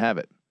expect them to have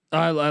it.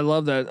 I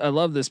love that. I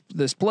love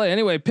this play.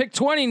 Anyway, pick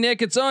 20,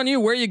 Nick. It's on you.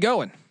 Where are you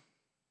going?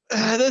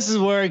 This is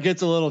where it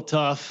gets a little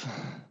tough.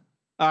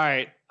 All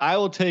right. I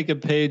will take a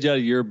page out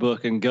of your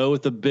book and go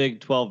with the Big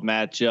 12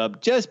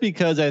 matchup, just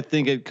because I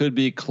think it could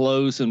be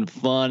close and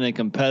fun and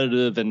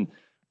competitive, and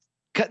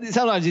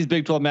sometimes these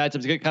Big 12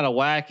 matchups get kind of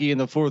wacky in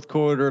the fourth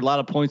quarter. A lot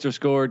of points are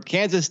scored.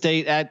 Kansas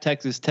State at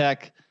Texas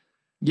Tech.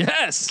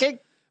 Yes. Big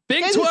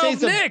Kansas 12,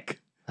 State's Nick.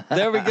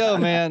 There we go,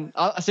 man.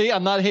 See,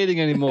 I'm not hating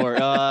anymore.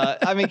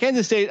 I mean,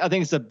 Kansas State, I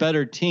think it's a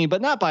better team,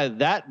 but not by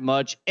that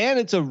much. And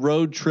it's a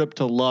road trip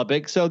to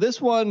Lubbock. So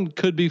this one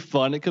could be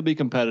fun. It could be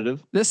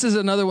competitive. This is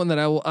another one that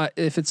I will,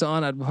 if it's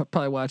on, I'd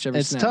probably watch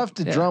every snap. It's tough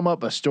to drum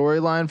up a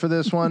storyline for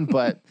this one,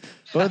 but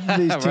both of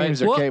these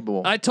teams are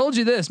capable. I told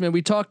you this, man.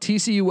 We talked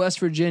TCU, West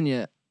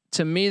Virginia.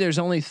 To me, there's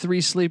only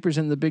 3 sleepers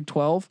in the Big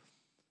 12.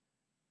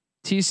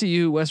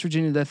 TCU, West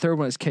Virginia. The third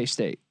one is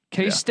K-State.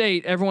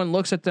 K-State, everyone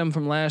looks at them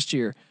from last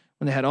year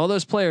when they had all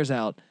those players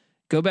out.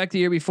 Go back the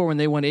year before when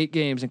they won 8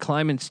 games and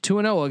climb into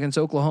 2-0 against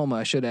Oklahoma,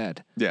 I should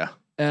add. Yeah.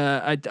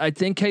 I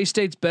think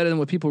K-State's better than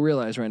what people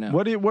realize right now.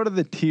 What are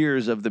the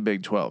tiers of the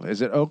Big 12?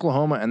 Is it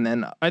Oklahoma and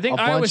then I think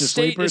Iowa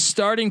State is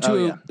starting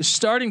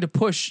to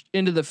push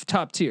into the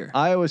top tier.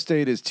 Iowa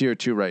State is tier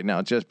 2 right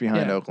now, just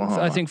behind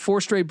Oklahoma. I think 4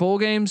 straight bowl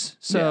games.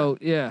 So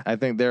yeah. I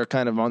think they're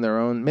kind of on their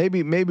own.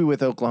 Maybe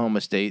with Oklahoma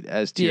State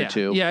as tier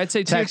 2. Yeah, I'd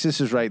say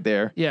Texas is right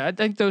there. Yeah, I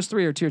think those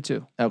 3 are tier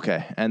 2.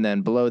 Okay, and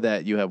then below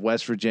that you have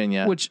West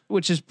Virginia,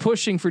 which is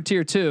pushing for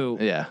tier 2.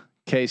 Yeah,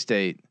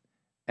 K-State.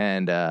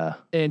 And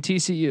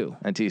TCU.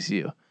 And Texas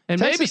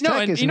maybe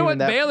Tech and you know what?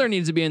 Baylor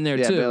needs to be in there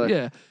too. Baylor.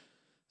 Yeah.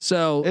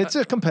 So it's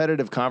a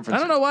competitive conference. I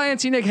don't know why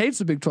NC Nick hates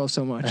the Big 12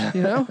 so much,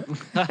 you know.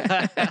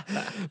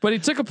 But he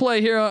took a play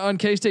here on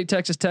K-State,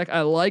 Texas Tech.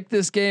 I like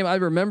this game. I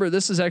remember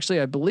this is actually,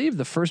 I believe,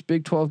 the first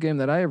Big 12 game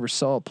that I ever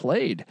saw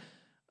played.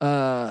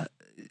 When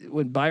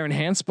Byron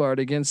Hanspard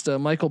against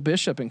Michael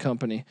Bishop and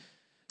company.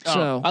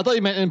 So I thought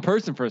you meant in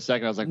person for a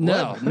second. I was like,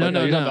 no.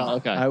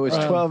 Okay. I was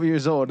 12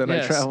 years old and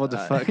I traveled to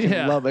fucking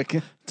Lubbock.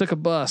 Took a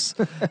bus.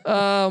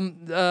 All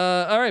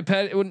right,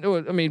 Patty.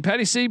 I mean,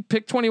 Patty C,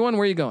 pick 21.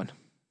 Where are you going?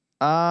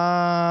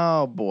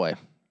 Oh boy.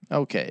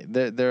 Okay.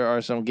 There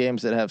are some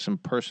games that have some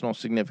personal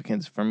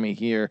significance for me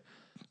here.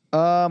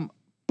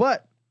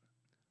 But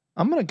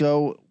I'm going to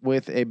go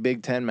with a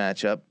Big 10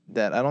 matchup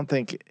that I don't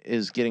think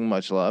is getting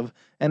much love.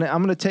 And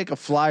I'm going to take a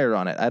flyer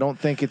on it. I don't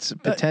think it's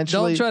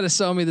potentially. Don't try to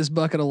sell me this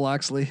bucket of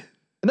Loxley.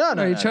 No,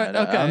 Are you trying?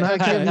 Okay. I'm not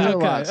giving you a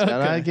lot. Okay. I'm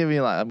not giving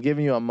you a lot. I'm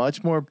giving you a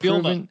much more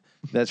proven. Bielema.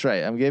 That's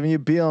right. I'm giving you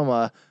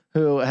Bielema,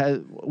 who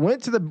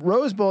went to the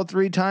Rose Bowl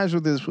 3 times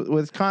with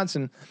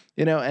Wisconsin.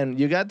 And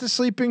you got the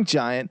sleeping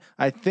giant.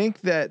 I think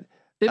that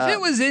If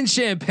it was in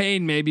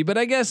Champaign, maybe, but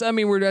I guess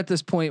we're at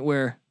this point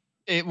where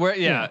I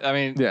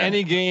mean,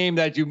 any game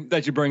that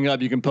you bring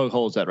up, you can poke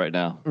holes at right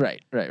now.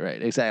 Right.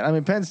 Exactly. I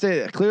mean, Penn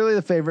State clearly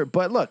the favorite,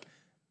 but look,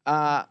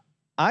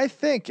 I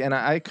think, and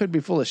I could be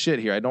full of shit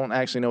here. I don't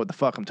actually know what the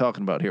fuck I'm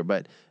talking about here,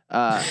 but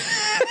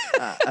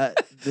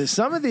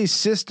some of these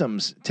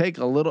systems take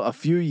a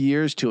few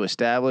years to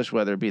establish,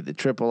 whether it be the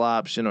triple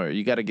option or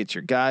you got to get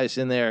your guys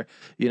in there,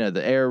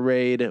 the air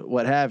raid,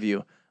 what have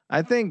you.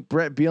 I think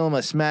Brett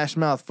Bielema smash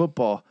mouth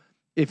football.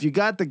 If you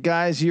got the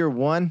guys year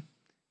one,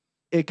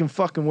 it can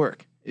fucking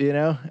work.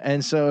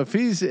 And so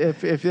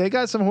if they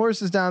got some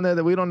horses down there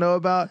that we don't know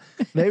about,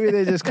 maybe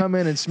they just come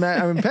in and smash.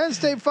 I mean, Penn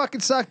State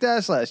fucking sucked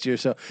ass last year,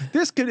 so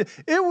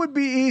it would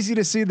be easy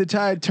to see the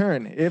tide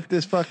turn if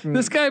this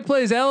guy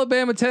plays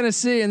Alabama,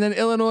 Tennessee, and then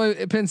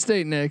Illinois, Penn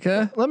State, Nick,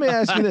 huh? Let me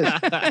ask you this: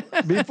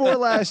 before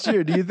last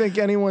year, do you think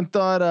anyone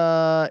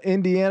thought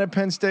Indiana,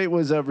 Penn State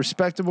was a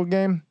respectable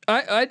game?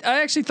 I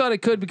actually thought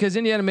it could because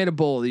Indiana made a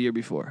bowl the year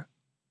before.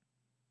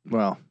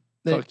 Well.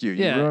 Fuck you!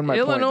 You ruined my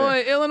point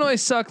there. Illinois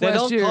sucked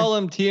last year. They don't call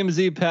him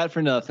TMZ Pat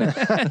for nothing.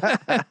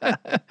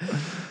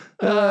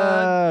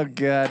 Oh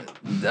God!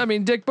 I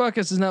mean, Dick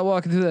Buckus is not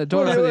walking through that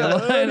door for the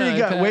Illini. You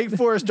got Pat. Wake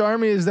Forest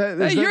Army. Is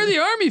that? You're the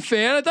Army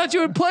fan. I thought you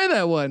would play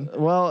that one.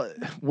 Well,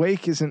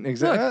 Wake isn't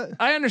exactly. Look,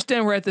 I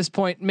understand we're at this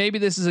point. Maybe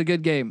this is a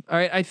good game. All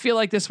right, I feel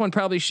like this one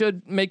probably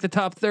should make the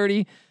top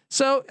 30.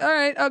 So, all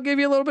right, I'll give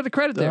you a little bit of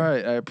credit there. All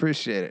right, I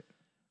appreciate it.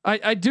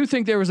 I do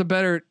think there was a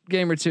better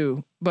game or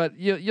two, but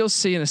you'll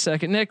see in a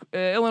second. Nick,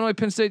 Illinois,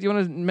 Penn State. Do you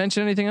want to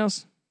mention anything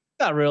else?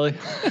 Not really.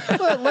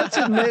 Let's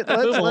admit.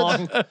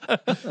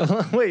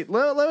 Wait.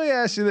 Let me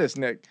ask you this,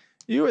 Nick.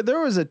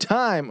 There was a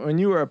time when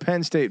you were a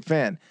Penn State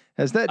fan.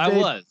 Has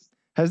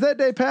that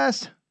day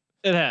passed?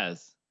 It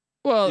has.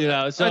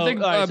 Well, so, I think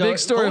a big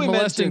story of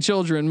molesting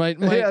children might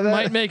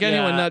make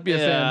anyone not be a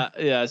fan.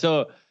 Yeah.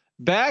 So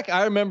back,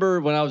 I remember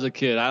when I was a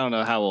kid. I don't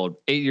know how old,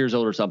 8 years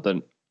old or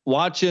something.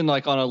 Watching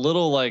like on a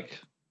little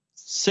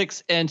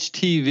 6-inch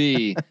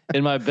TV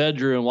in my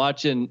bedroom,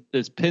 watching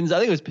this I think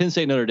it was Penn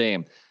State Notre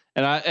Dame,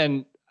 and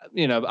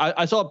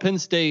I saw Penn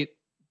State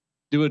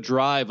do a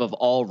drive of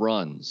all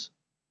runs,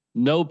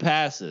 no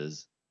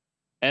passes,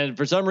 and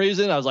for some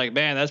reason I was like,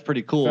 man, that's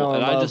pretty cool,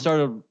 and I just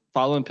started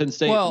following Penn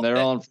State from there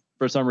on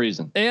for some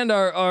reason. And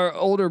our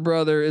older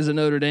brother is a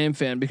Notre Dame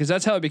fan because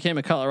that's how I became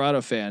a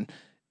Colorado fan.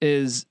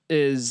 Is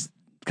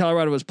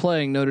Colorado was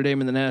playing Notre Dame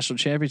in the national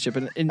championship,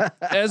 and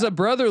as a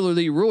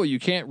brotherly rule, you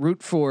can't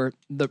root for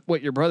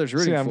what your brother's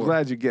rooting for. I'm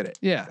glad you get it.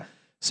 Yeah.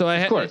 So I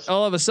had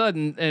all of a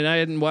sudden, and I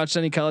hadn't watched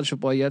any college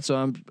football yet, so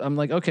I'm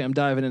like, okay, I'm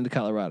diving into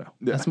Colorado.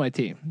 Yeah. That's my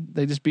team.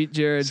 They just beat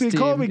Jared's team.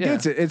 Colby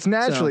gets it. It's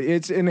naturally,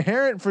 it's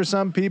inherent for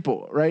some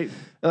people, right?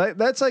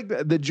 That's like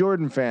the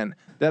Jordan fan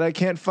that I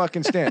can't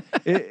fucking stand.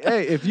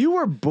 Hey, if you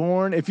were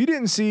born in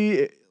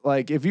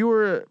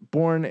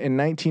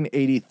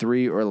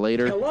 1983 or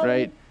later,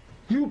 right?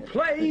 You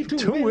play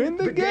to win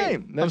the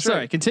game. I'm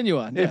sorry. Continue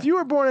on. If you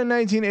were born in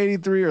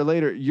 1983 or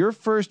later, your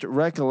first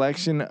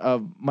recollection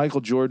of Michael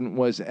Jordan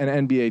was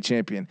an NBA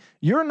champion.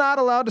 You're not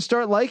allowed to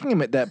start liking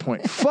him at that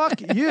point.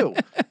 Fuck you.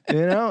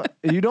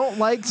 You don't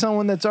like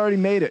someone that's already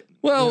made it.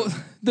 Well,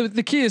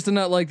 the key is to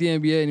not like the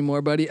NBA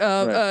anymore, buddy.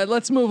 Right.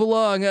 Let's move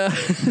along.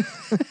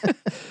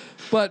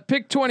 But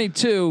pick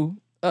 22.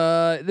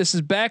 This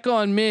is back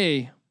on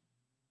me,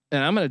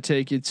 and I'm going to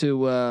take you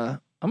to.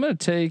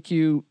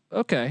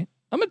 Okay.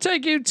 I'm going to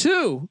take you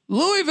to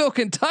Louisville,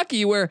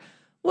 Kentucky, where,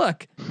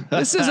 look,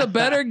 this is a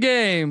better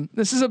game.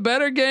 This is a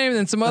better game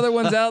than some other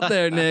ones out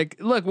there, Nick.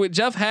 Look, with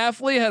Jeff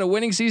Hafley had a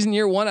winning season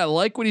year one. I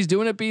like what he's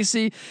doing at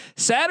BC.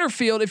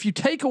 Satterfield, if you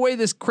take away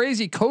this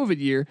crazy COVID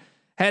year,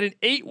 had an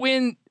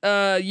 8-win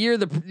year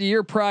the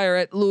year prior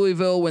at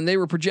Louisville when they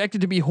were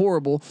projected to be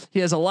horrible. He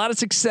has a lot of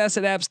success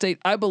at App State.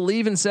 I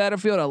believe in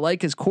Satterfield. I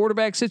like his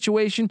quarterback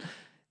situation.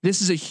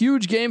 This is a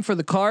huge game for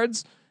the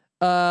Cards.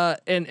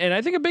 And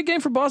I think a big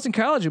game for Boston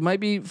College. It might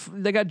be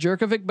they got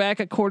Jerkovic back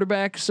at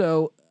quarterback,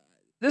 so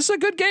this is a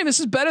good game. This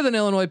is better than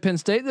Illinois, Penn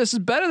State. This is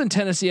better than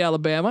Tennessee,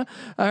 Alabama.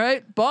 All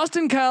right,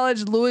 Boston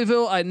College,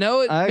 Louisville. I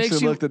know it. I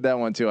actually looked at that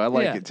one too. I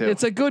like it too.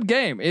 It's a good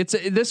game.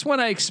 This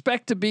one I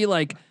expect to be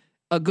like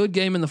a good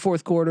game in the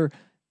fourth quarter.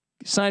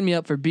 Sign me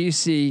up for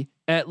BC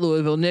at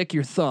Louisville. Nick,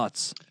 your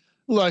thoughts?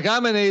 Look,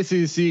 I'm an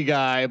ACC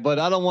guy, but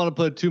I don't want to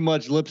put too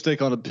much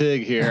lipstick on a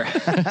pig here.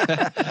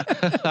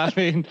 I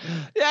mean,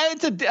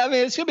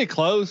 it's gonna be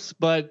close,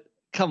 but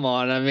come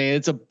on. I mean,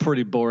 it's a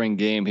pretty boring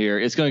game here.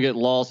 It's gonna get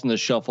lost in the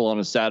shuffle on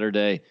a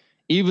Saturday,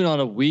 even on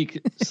a week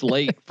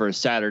slate for a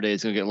Saturday.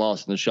 It's gonna get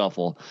lost in the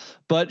shuffle.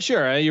 But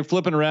sure, you're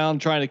flipping around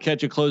trying to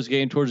catch a close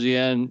game towards the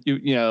end.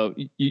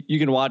 You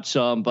can watch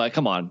some, but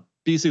come on,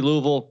 BC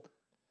Louisville.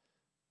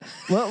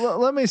 Well,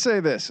 let me say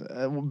this: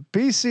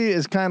 BC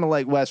is kind of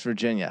like West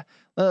Virginia.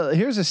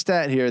 Here's a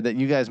stat here that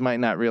you guys might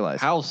not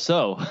realize. How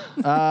so?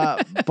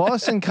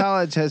 Boston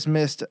College has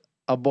missed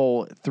a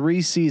bowl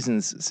 3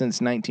 seasons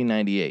since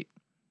 1998.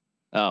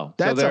 Oh,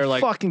 That's so they're a like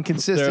fucking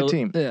consistent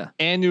team. Yeah.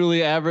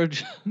 annually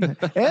average.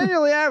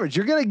 Annually average.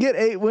 You're going to get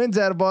 8 wins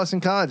out of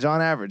Boston College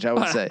on average, I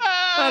would say.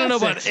 I don't know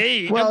about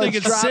 8. Well, I'm it's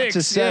thinking dropped 6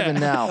 to 7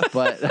 now,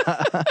 but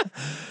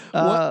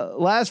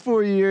last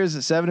 4 years,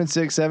 7-6,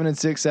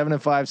 7-6, 7-5,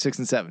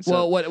 6-7. So,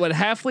 Well, what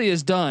Hafley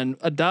has done,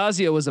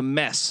 Adazio was a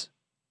mess.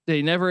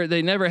 They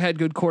never had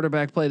good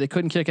quarterback play. They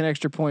couldn't kick an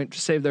extra point to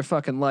save their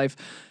fucking life.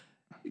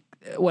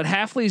 What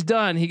Hafley's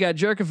done, he got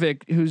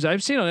Jerkovic, who's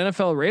I've seen on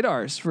NFL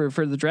radars for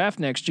the draft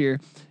next year.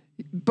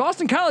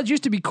 Boston College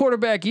used to be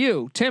quarterback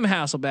Tim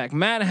Hasselback,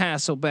 Matt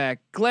Hasselback,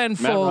 Glenn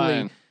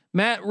Foley,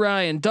 Matt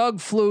Ryan, Doug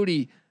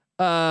Flutie,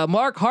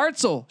 Mark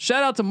Hartzell.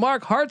 Shout out to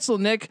Mark Hartzell,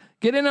 Nick.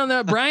 Get in on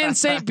that. Brian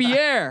St.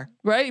 Pierre,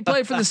 right? He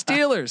played for the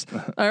Steelers.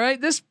 All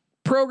right. This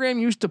program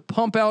used to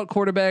pump out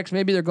quarterbacks.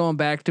 Maybe they're going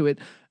back to it.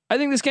 I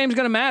think this game's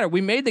going to matter.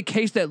 We made the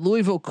case that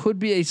Louisville could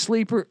be a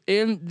sleeper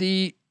in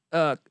the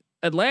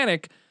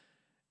Atlantic.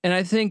 And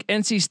I think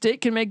NC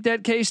State can make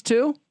that case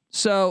too.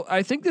 So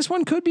I think this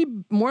one could be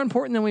more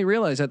important than we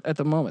realize at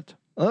the moment.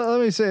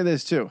 let me say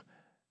this too.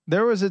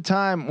 There was a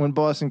time when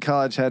Boston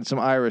College had some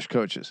Irish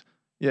coaches.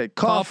 Yeah,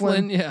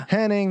 Coughlin, yeah.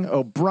 Henning,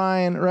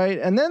 O'Brien, right?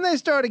 And then they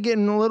started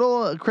getting a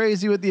little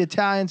crazy with the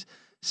Italians.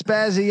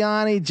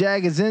 Spaziani,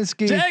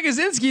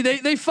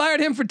 Jagosinski, they fired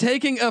him for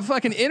taking a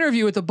fucking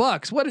interview with the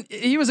Bucks.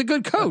 He was a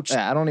good coach.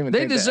 Yeah, I don't even. They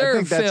think deserve I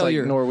think that's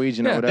failure. Like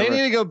Norwegian or whatever. They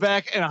need to go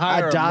back and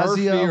hire a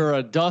Murphy or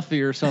a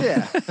Duffy or something.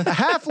 Yeah,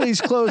 Hafley's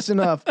close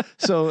enough,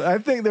 so I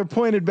think they're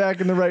pointed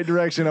back in the right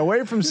direction,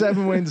 away from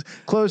 7 wins,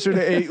 closer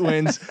to 8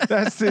 wins.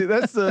 That's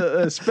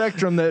the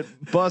spectrum that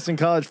Boston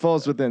College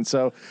falls within.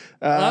 So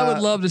I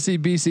would love to see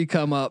BC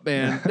come up,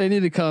 man. They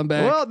need to come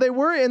back. Well, they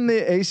were in the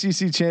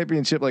ACC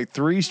championship like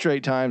 3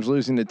 straight times,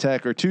 losing to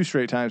Tech, or 2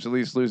 straight times at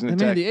least losing to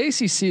Tech. The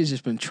ACC has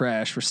just been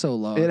trash for so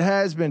long. It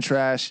has been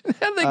trash.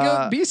 And they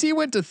go. BC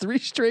went to 3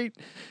 straight.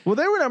 Well,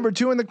 they were number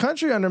 2 in the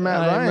country under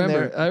Matt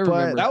Ryan. I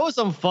remember. That was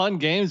some fun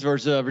games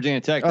versus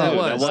Virginia Tech. That too.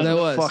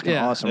 was fucking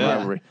awesome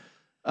rivalry.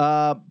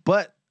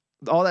 But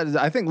all that is,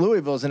 I think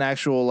Louisville is an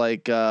actual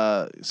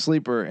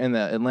sleeper in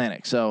the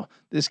Atlantic. So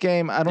this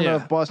game, I don't know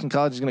if Boston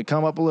College is going to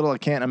come up a little. I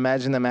can't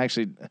imagine them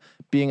actually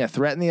being a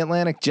threat in the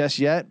Atlantic just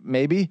yet.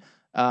 Maybe.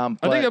 I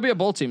think it'll be a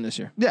bowl team this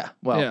year. Yeah.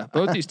 Well,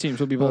 both these teams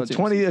will be bowl teams.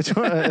 20 out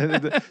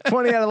of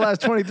the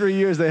last 23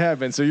 years they have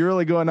been. So you're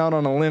really going out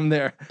on a limb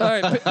there. All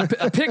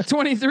right. Pick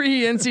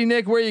 23, NC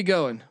Nick. Where are you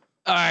going?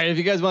 All right. If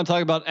you guys want to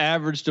talk about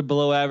average to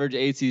below average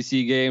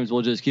ACC games,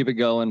 we'll just keep it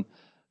going.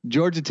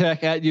 Georgia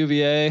Tech at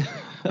UVA.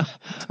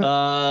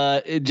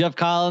 Jeff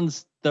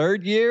Collins,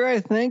 3rd year,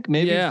 I think,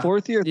 maybe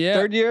 4th year,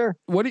 3rd year.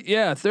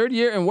 3rd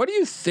year. And what do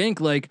you think?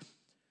 Like,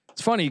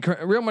 it's funny.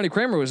 Real Money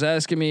Kramer was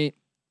asking me.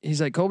 He's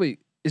like, Colby,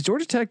 is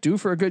Georgia Tech due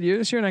for a good year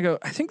this year? And I go,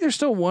 I think they're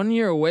still 1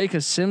 year away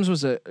because Sims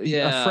was a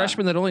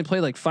freshman that only played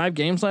like 5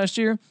 games last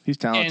year. He's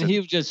talented, and he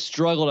just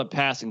struggled at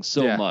passing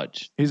so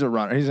much. He's a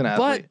runner. He's an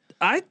athlete.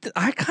 But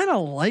I kind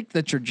of like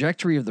the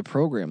trajectory of the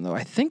program, though.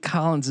 I think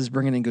Collins is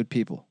bringing in good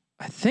people.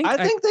 I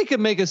think they could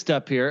make a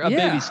step here,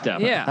 baby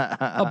step. Yeah,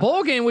 a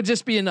bowl game would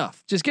just be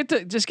enough. Just get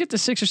to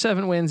 6 or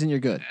 7 wins and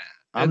you're good.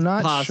 I'm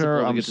not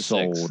sure I'm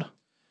sold.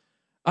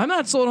 I'm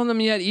not sold on them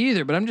yet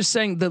either, but I'm just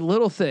saying the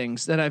little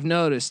things that I've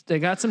noticed. They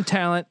got some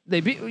talent.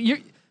 They beat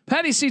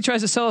Patty C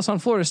tries to sell us on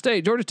Florida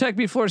State. Georgia Tech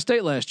beat Florida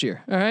State last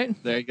year. All right.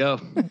 There you go.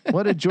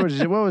 What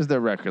was their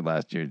record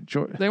last year?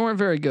 They weren't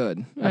very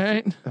good. All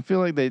right. I feel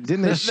like they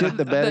shit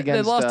the bed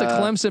against. They lost to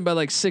Clemson by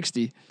like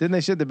 60. Didn't they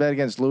shit the bed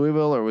against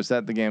Louisville, or was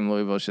that the game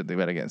Louisville shit the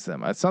bed against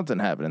them? Something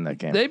happened in that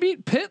game. They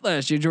beat Pitt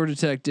last year. Georgia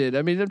Tech did.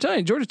 I mean, I'm telling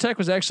you, Georgia Tech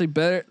was actually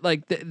better.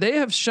 Like they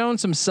have shown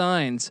some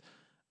signs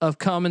of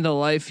coming to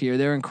life here.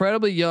 They're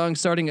incredibly young.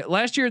 Starting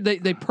last year,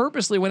 they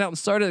purposely went out and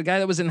started a guy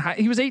that was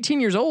he was 18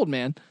 years old,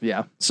 man.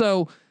 Yeah.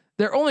 So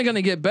they're only going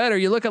to get better.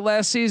 You look at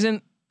last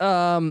season. They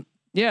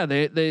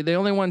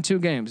only won 2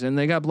 games and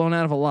they got blown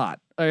out of a lot.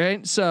 All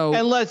right. So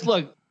and let's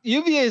look.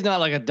 UVA is not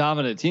like a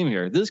dominant team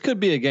here. This could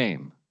be a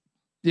game.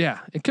 Yeah,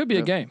 it could be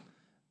a game.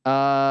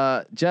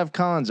 Jeff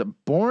Collins,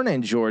 born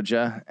in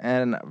Georgia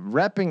and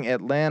repping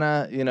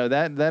Atlanta. You know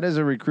that is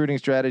a recruiting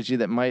strategy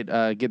that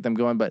might get them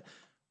going, but.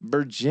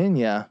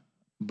 Virginia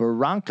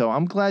Barranco.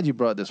 I'm glad you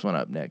brought this one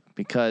up, Nick,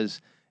 because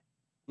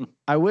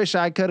I wish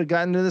I could have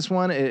gotten to this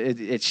one.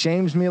 It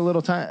shames me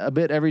a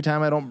bit every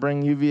time I don't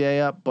bring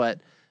UVA up.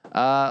 But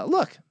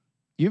look,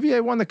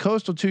 UVA won the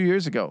Coastal 2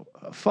 years ago.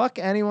 Fuck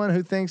anyone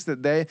who thinks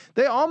that they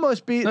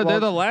almost beat. No, they're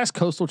the last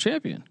Coastal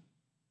champion.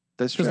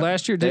 That's true. Because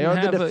last year they are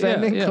the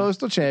defending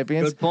Coastal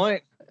champions. Good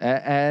point.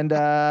 And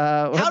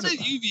how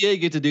did UVA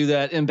get to do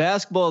that in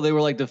basketball? They were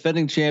like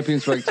defending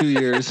champions for like 2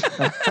 years.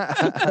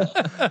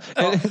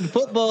 And in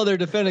football, they're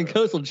defending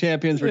Coastal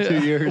champions for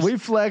 2 years. We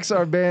flex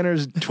our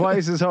banners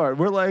twice as hard.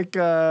 We're like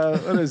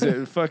what is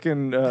it?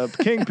 Fucking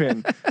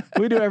Kingpin.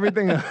 We do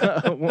everything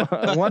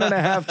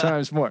 1.5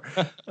 times more.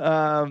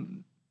 I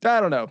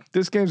don't know.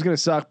 This game's gonna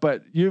suck,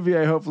 but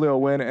UVA hopefully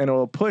will win and it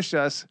will push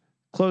us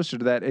closer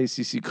to that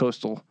ACC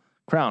Coastal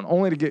crown,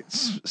 only to get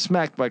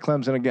smacked by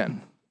Clemson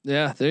again.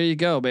 Yeah, there you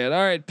go, man.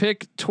 All right,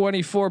 pick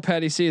 24,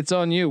 Patty C. It's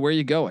on you. Where are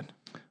you going?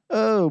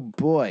 Oh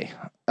boy.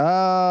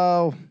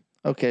 Oh,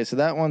 okay. So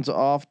that one's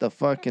off the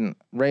fucking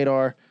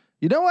radar.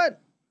 You know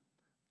what?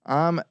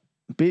 I'm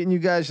beating you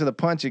guys to the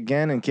punch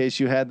again. In case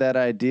you had that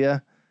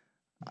idea,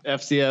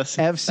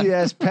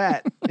 FCS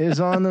Pat is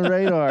on the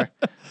radar.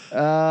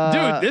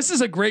 Dude, this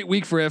is a great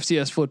week for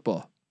FCS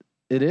football.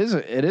 It is.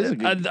 It is a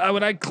good.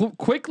 When I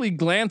quickly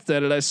glanced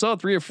at it, I saw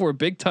 3 or 4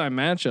 big time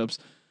matchups.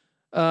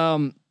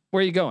 Where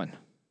are you going?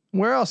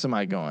 Where else am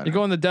I going? You're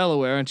going to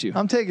Delaware, aren't you?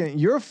 I'm taking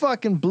your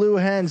fucking blue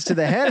hens to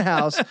the hen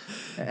house,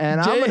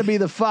 and I'm going to be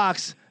the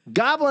fox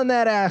gobbling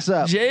that ass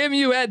up.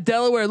 JMU at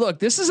Delaware. Look,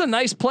 this is a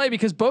nice play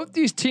because both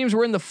these teams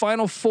were in the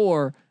Final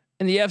Four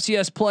in the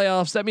FCS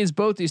playoffs. That means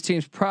both these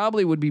teams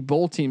probably would be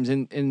bowl teams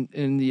in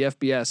the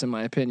FBS, in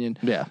my opinion.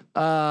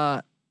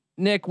 Yeah.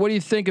 Nick, what do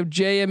you think of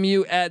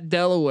JMU at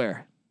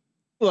Delaware?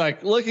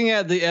 Like looking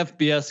at the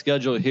FBS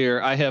schedule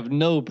here, I have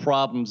no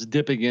problems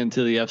dipping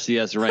into the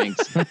FCS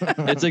ranks.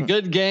 It's a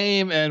good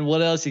game, and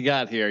what else you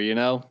got here? You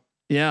know?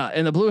 Yeah,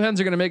 and the Blue Hens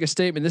are going to make a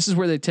statement. This is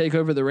where they take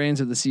over the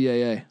reins of the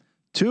CAA.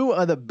 2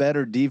 of the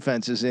better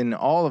defenses in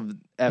all of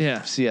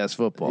FCS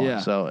football. Yeah.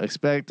 So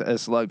expect a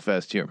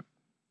slugfest here.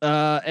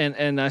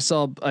 And I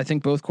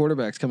think both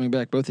quarterbacks coming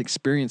back, both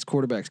experienced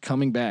quarterbacks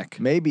coming back.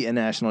 Maybe a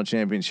national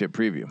championship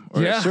preview,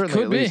 or certainly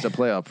could at be. least a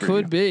playoff preview.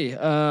 Could be.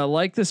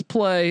 Like this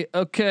play.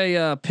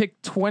 Okay,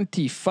 pick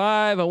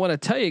 25. I want to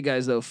tell you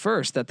guys though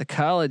first that the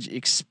college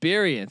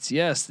experience,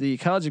 yes, the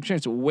college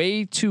experience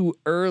way too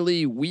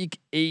early week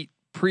 8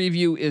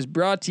 preview is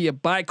brought to you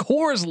by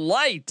Coors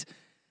Light.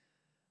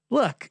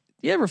 Look,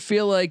 you ever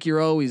feel like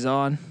you're always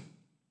on?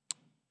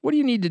 What do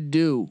you need to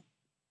do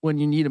when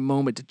you need a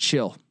moment to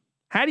chill?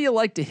 How do you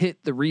like to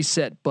hit the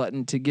reset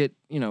button to get,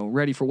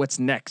 ready for what's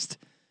next?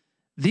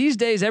 These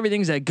days,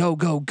 everything's at go,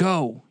 go,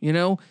 go,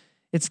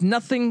 it's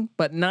nothing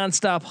but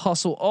nonstop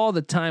hustle all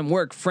the time,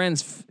 work,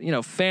 friends,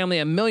 family,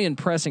 a million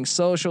pressing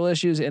social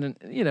issues and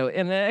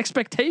an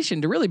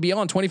expectation to really be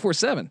on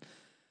 24/7.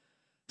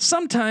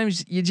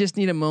 Sometimes you just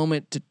need a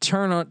moment to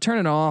turn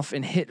it off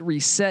and hit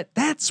reset.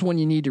 That's when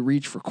you need to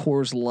reach for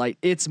Coors Light.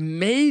 It's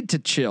made to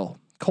chill.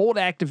 Cold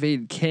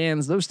activated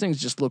cans, those things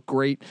just look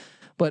great.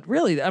 But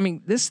really,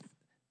 there's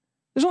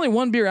only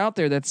one beer out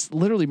there that's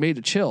literally made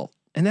to chill,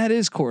 and that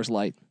is Coors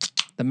Light.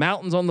 The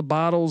mountains on the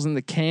bottles and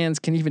the cans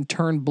can even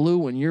turn blue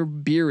when your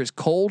beer is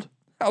cold.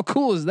 How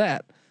cool is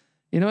that?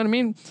 You know what I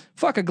mean?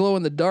 Fuck a glow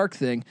in the dark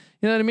thing.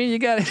 You know what I mean? You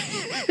got a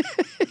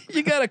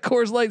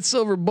Coors Light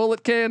silver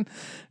bullet can,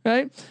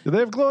 right? Do they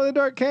have glow in the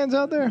dark cans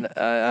out there?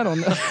 I don't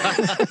know.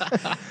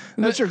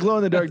 That's your glow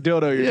in the dark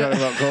dildo you're talking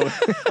about, Cole.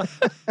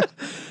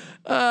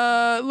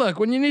 Look,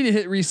 when you need to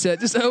hit reset,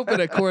 just open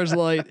a Coors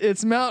Light.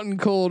 It's mountain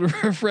cold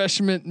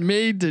refreshment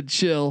made to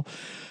chill.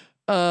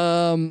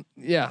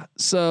 Yeah.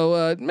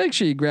 So make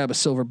sure you grab a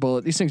silver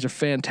bullet. These things are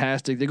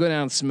fantastic. They go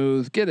down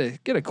smooth. Get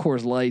a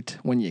Coors Light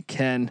when you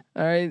can.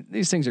 All right.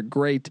 These things are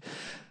great.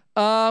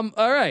 All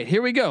right,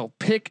 here we go.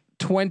 Pick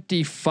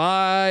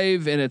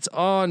 25, and it's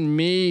on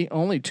me.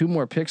 Only 2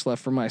 more picks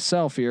left for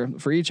myself here,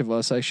 for each of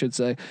us, I should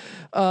say.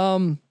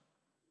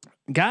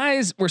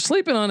 Guys, we're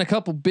sleeping on a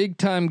couple big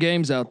time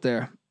games out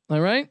there.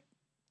 All right.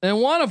 And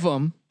one of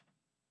them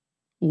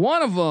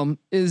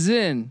is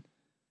in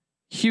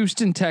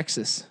Houston,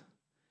 Texas.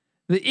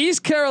 The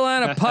East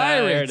Carolina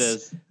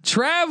Pirates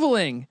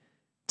traveling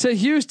to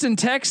Houston,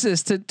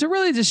 Texas to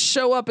really just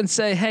show up and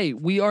say, hey,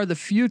 we are the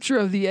future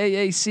of the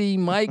AAC.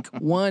 Mike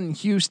One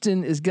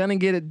Houston is going to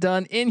get it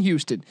done in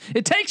Houston.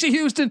 It takes a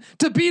Houston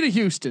to beat a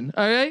Houston.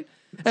 All right.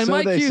 And so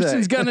Mike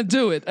Houston's going to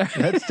do it.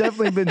 That's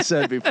definitely been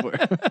said before.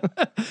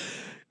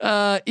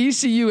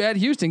 ECU at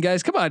Houston,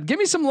 guys. Come on. Give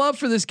me some love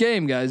for this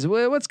game, guys.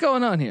 What's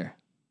going on here?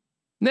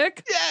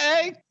 Nick?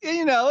 Yeah,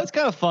 it's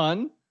kind of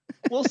fun.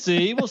 We'll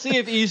see. We'll see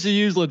if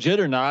ECU's legit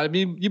or not. I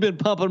mean, you've been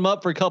pumping them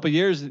up for a couple of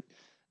years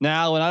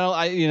now,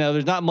 and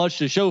there's not much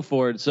to show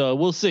for it. So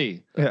we'll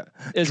see. Yeah,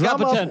 it's got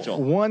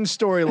potential. One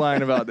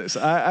storyline about this.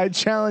 I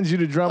challenge you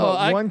to drum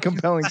up one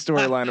compelling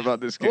storyline about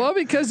this game. Well,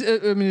 because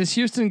is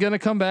Houston going to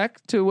come back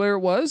to where it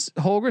was?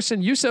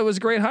 Holgorsen, you said was a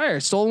great hire.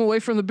 Stole him away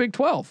from the Big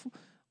 12.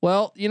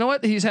 Well, you know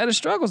what? He's had his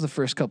struggles the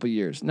first couple of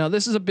years. Now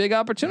this is a big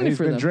opportunity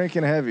for them. He's been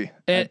drinking heavy.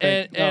 And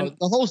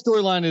the whole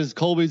storyline is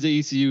Colby's the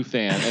ECU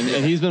fan,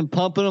 and he's been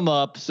pumping them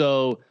up.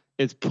 So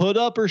it's put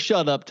up or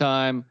shut up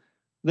time.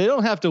 They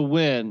don't have to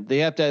win. They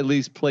have to at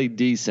least play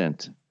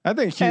decent. I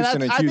think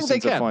Houston and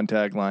Houston's a fun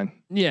tagline.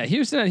 Yeah,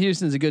 Houston and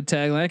Houston's a good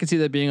tagline. I can see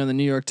that being on the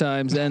New York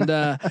Times. And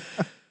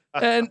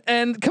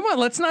and come on,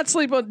 let's not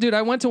sleep on. Dude,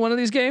 I went to one of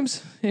these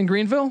games in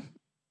Greenville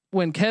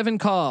when Kevin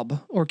Cobb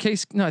I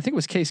think it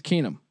was Case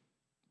Keenum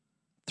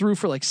threw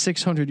for like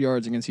 600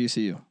 yards against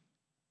ECU.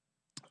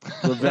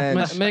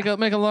 Revenge. Make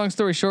a long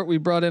story short, we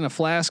brought in a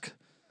flask.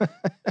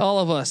 All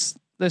of us.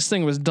 This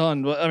thing was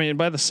done. I mean,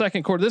 by the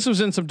second quarter, this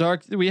was in some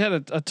dark. We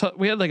had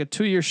we had like a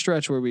 2-year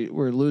stretch where we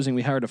were losing.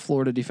 We hired a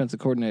Florida defensive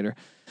coordinator,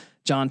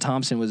 John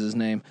Thompson was his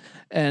name,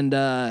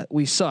 and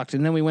we sucked.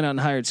 And then we went out and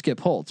hired Skip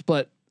Holtz.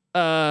 But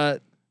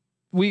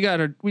we got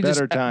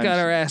Better times. got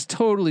our ass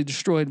totally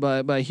destroyed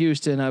by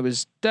Houston. I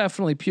was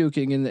definitely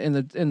puking in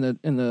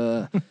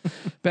the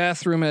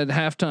bathroom at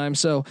halftime.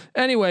 So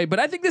anyway, but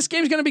I think this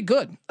game's going to be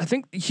good. I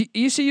think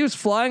ECU is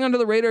flying under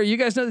the radar. You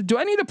guys know. Do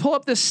I need to pull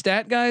up this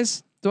stat,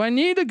 guys? Do I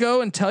need to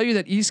go and tell you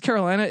that East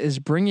Carolina is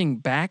bringing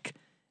back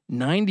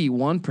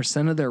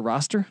 91% of their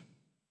roster?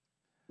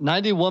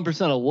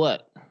 91% of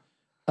what?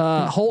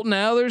 Holton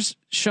Ahlers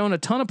shown a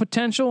ton of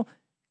potential.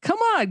 Come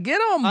on, get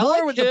on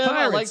board with the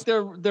Pirates. I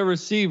like their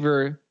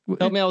receiver.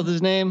 Help me out with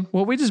his name.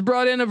 Well, we just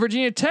brought in a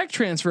Virginia Tech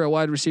transfer, a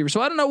wide receiver.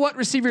 So I don't know what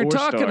receiver you're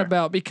talking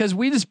about because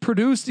we just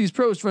produced these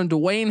pros from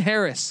Dwayne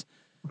Harris.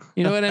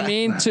 You know what I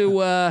mean?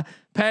 To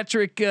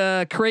Patrick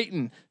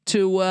Creighton.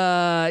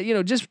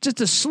 To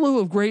just a slew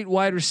of great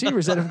wide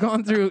receivers that have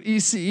gone through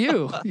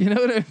ECU. You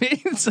know what I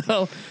mean?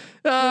 So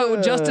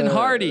Justin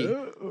Hardy.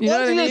 You know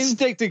what I mean?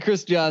 Stick to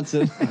Chris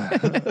Johnson.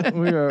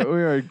 we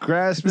are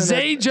grasping.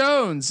 Zay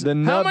Jones.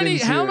 How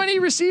many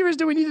receivers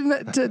do we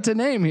need to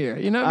name here?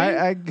 You know what I mean?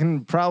 I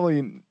can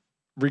probably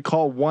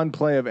recall one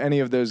play of any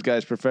of those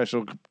guys'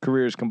 professional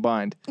careers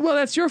combined. Well,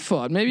 that's your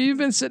fault. Maybe you've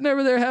been sitting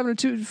over there having a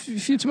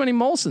few too many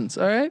Molsons.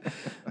 All right.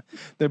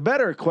 The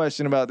better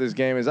question about this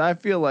game is I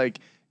feel like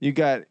you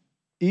got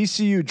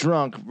ECU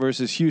drunk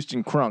versus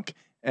Houston crunk.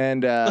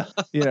 And I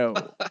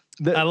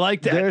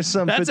like that. There's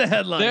some. That's a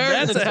headline.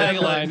 That's a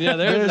headline. Yeah,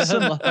 there's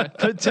some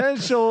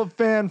potential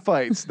fan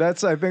fights.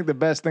 That's I think the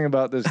best thing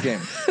about this game.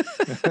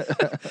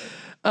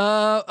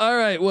 All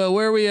right. Well,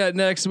 where are we at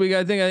next?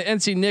 I think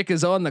NC Nick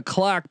is on the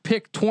clock.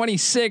 Pick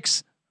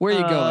 26. Where are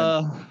you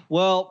going?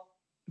 Well,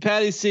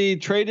 Patty C,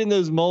 trade in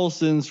those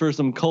Molsons for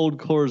some cold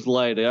Coors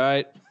Light. All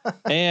right.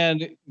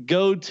 And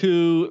go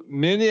to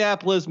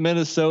Minneapolis,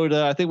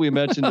 Minnesota. I think we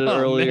mentioned it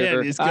earlier.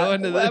 Man, he's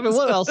going to this. I mean,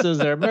 what else is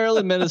there?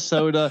 Maryland,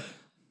 Minnesota.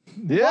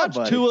 Yeah,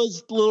 watch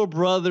Tua's little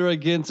brother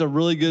against a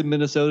really good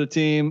Minnesota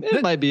team.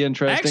 It might be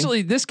interesting.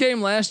 Actually, this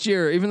game last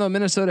year, even though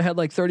Minnesota had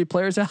like 30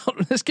 players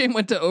out, this game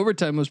went to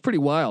overtime. It was pretty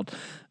wild. It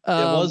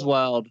was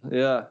wild.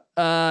 Yeah.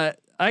 I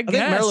guess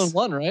think Maryland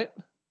won, right?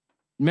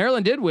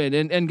 Maryland did win,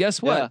 and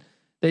guess what?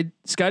 Yeah.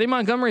 Scotty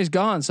Montgomery's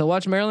gone, so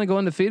watch Maryland go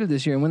undefeated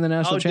this year and win the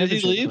national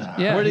championship. Did he leave?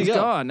 Yeah, where'd he go?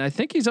 Gone. I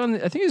think he's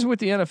with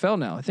the NFL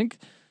now. I think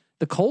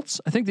the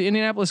Colts. I think the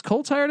Indianapolis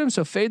Colts hired him.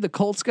 So fade the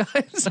Colts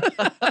guys.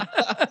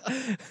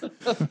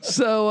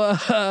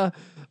 So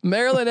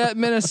Maryland at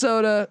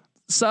Minnesota,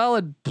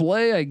 solid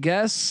play, I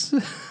guess.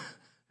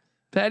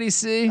 Patty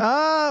C.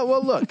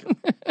 Well, look,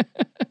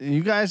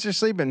 you guys are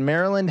sleeping.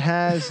 Maryland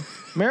has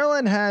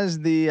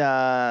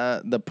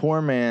the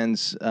poor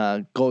man's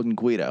Golden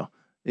Guido.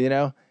 You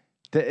know.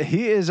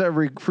 He is a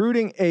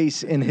recruiting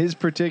ace in his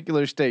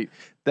particular state.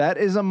 That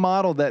is a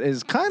model that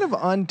is kind of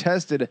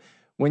untested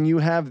when you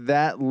have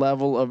that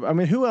level of. I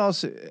mean, who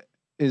else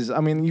is?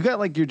 I mean, you got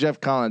like your Jeff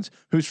Collins,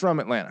 who's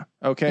from Atlanta,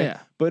 okay? Yeah.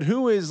 But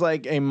who is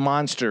like a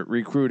monster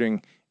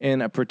recruiting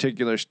in a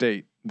particular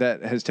state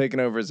that has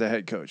taken over as a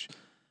head coach?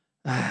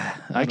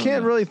 I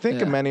can't really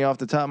think of many off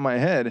the top of my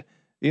head.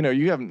 You know,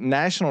 you have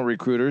national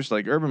recruiters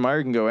like Urban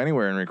Meyer can go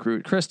anywhere and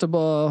recruit.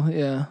 Cristobal,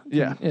 yeah,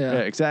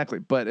 exactly.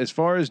 But as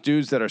far as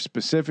dudes that are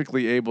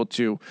specifically able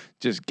to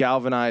just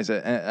galvanize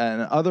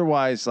an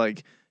otherwise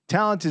like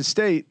talented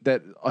state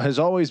that has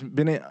always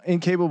been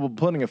incapable of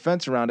putting a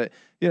fence around it,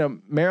 you know,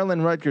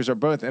 Maryland and Rutgers are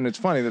both, and it's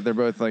funny that they're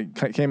both like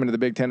came into the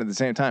Big Ten at the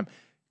same time.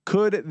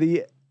 Could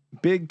the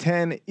Big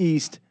Ten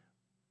East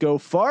go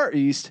far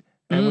east,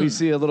 and we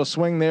see a little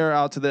swing there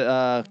out to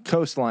the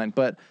coastline?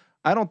 But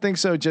I don't think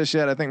so just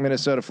yet. I think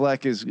Minnesota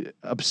Fleck is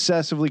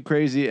obsessively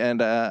crazy,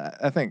 and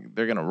I think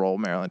they're going to roll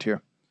Maryland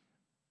here.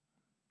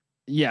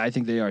 Yeah, I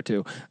think they are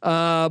too.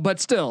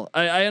 But still,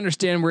 I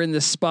understand we're in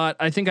this spot.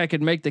 I think I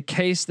could make the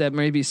case that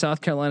maybe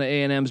South Carolina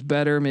A&M's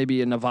better.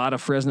 Maybe a Nevada,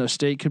 Fresno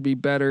State could be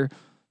better.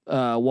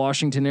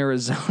 Washington,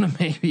 Arizona,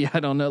 maybe. I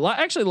don't know.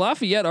 Actually,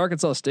 Lafayette,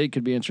 Arkansas State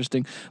could be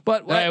interesting.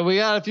 But all right, we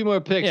got a few more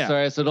picks. Yeah. All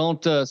right, so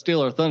don't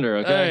steal our thunder.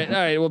 Okay. All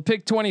right. Well,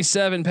 pick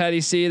 27, Patty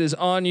C. It is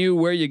on you.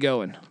 Where are you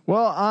going?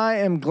 Well, I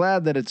am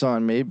glad that it's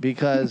on me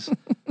because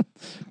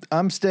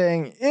I'm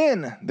staying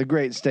in the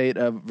great state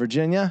of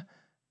Virginia,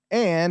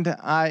 and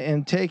I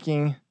am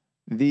taking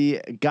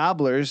the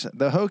Gobblers,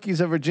 the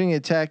Hokies of Virginia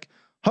Tech,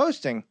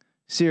 hosting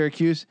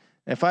Syracuse.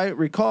 If I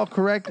recall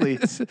correctly,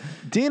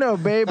 Dino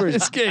Babers.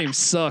 This game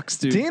sucks,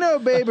 dude. Dino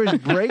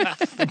Babers break.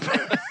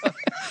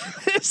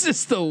 This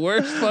is the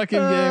worst fucking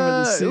game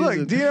of the season.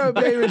 Look, Dino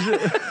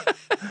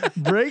Babers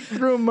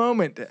breakthrough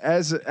moment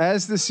as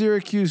the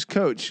Syracuse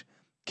coach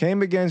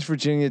came against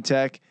Virginia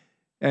Tech,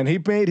 and he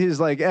made his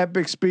like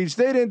epic speech.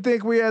 They didn't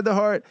think we had the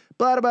heart.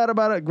 Blah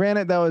about it.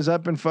 Granted, that was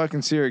up in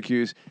fucking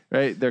Syracuse,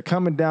 right? They're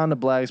coming down to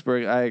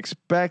Blacksburg. I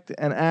expect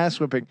an ass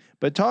whipping.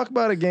 But talk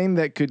about a game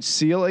that could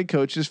seal a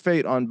coach's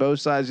fate on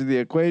both sides of the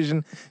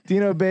equation.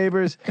 Dino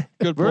Babers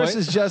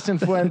versus Justin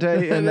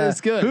Fuente, and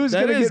that's good. Who's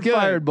going to get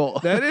fired? Bowl.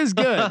 That is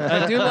good.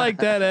 I do like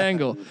that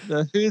angle.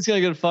 Who's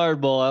going to get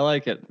fired? Bowl. I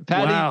like it.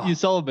 Patty, you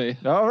sold me.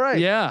 All right.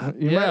 Yeah,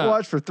 you might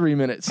watch for 3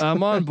 minutes.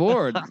 I'm on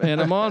board, and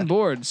I'm on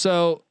board.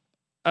 So,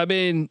 I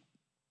mean,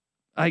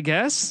 I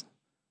guess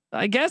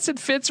I guess it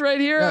fits right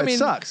here. No, I mean, it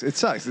sucks.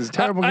 It's a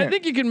terrible game. I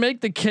think you can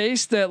make the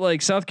case that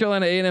like South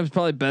Carolina A&M is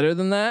probably better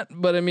than that.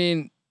 But I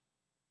mean,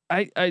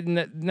 now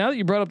that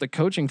you brought up the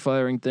coaching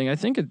firing thing, I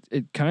think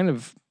it kind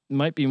of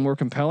might be more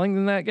compelling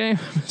than that game.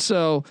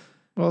 So,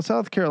 well,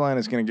 South Carolina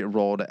is going to get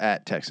rolled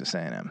at Texas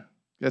A&M.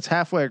 That's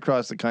halfway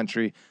across the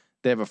country.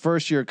 They have a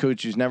first-year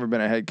coach who's never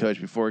been a head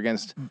coach before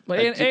against. But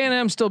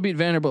A&M still beat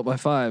Vanderbilt by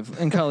 5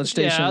 in College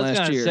Station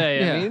last year.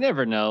 I mean, you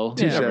never know.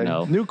 You never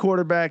know. New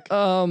quarterback.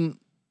 All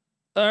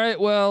right.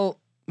 Well,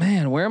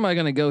 man, where am I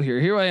going to go here?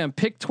 Here I am,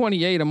 pick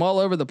 28. I'm all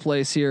over the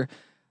place here.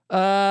 You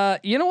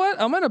know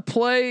what? I'm going to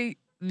play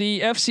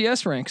the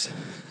FCS ranks.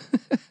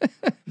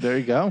 There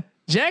you go.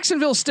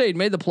 Jacksonville State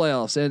made the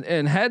playoffs,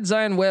 and had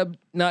Zion Webb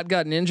not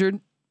gotten injured,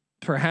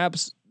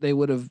 perhaps they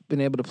would have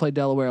been able to play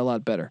Delaware a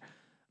lot better.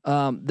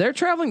 They're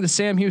traveling to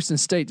Sam Houston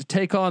State to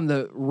take on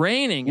the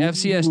reigning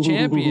FCS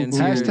champions.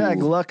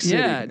 Hashtag Luck City.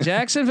 Yeah,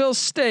 Jacksonville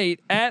State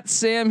at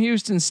Sam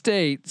Houston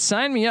State.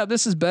 Sign me up.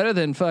 This is better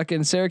than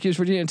fucking Syracuse,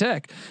 Virginia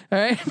Tech. All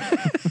right.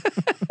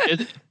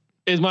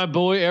 Is my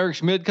boy Eric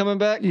Schmidt coming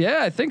back? Yeah,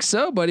 I think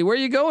so, buddy. Where are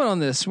you going on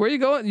this? Where are you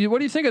going? What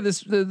do you think of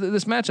this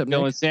matchup?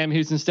 Going Nick? Sam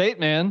Houston State,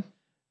 man.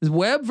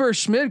 Webb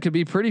versus Schmidt could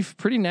be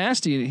pretty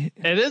nasty.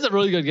 It is a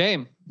really good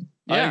game.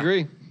 Yeah. I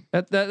agree.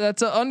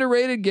 That's an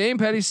underrated game,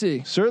 Patty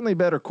C. Certainly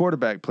better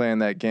quarterback play in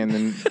that game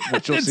than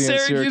what you'll see in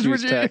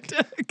Syracuse Tech.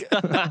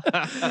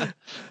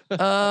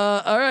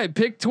 All right,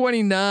 pick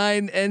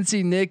 29,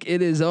 NC Nick.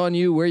 It is on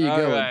you. Where you All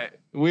going? right.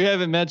 We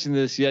haven't mentioned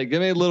this yet.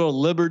 Give me a little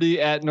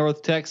Liberty at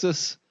North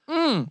Texas.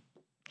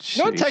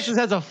 North Texas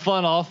has a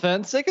fun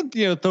offense. They can,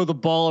 throw the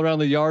ball around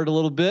the yard a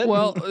little bit.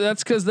 Well,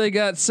 that's because they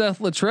got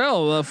Seth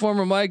Luttrell,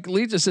 former Mike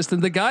Leach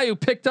assistant, the guy who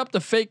picked up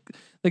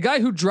the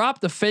guy who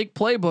dropped the fake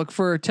playbook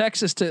for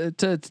Texas to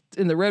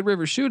in the Red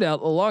River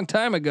Shootout a long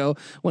time ago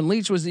when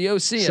Leach was the OC.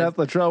 Seth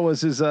Luttrell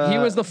was his. He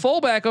was the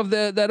fullback of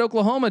that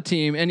Oklahoma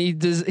team, and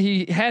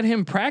he had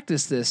him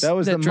practice this. That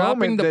was the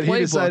moment that he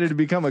decided to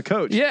become a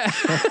coach. Yeah.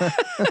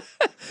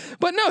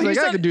 But no, he's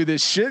like, I could do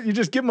this shit. You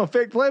just give him a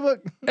fake playbook.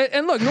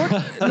 And look,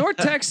 North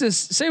Texas.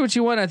 Say what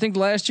you want. I think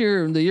last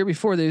year, the year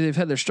before, they've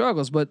had their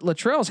struggles, but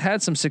Luttrell's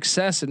had some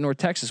success in North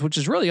Texas, which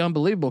is really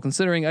unbelievable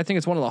considering I think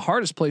it's one of the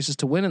hardest places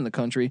to win in the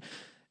country.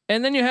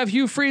 And then you have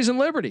Hugh Freeze and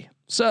Liberty.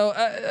 So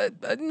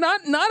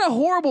not a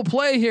horrible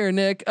play here,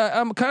 Nick.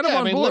 I'm kind of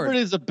on board.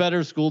 Liberty's a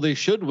better school. They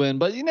should win,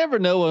 but you never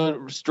know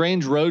a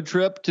strange road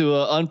trip to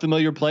an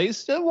unfamiliar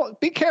place.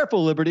 Be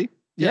careful, Liberty.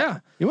 Yeah.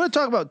 You want to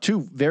talk about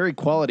two very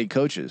quality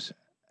coaches.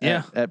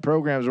 At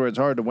programs where it's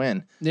hard to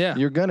win. Yeah.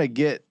 You're going to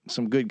get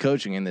some good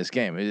coaching in this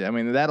game. I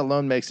mean, that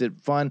alone makes it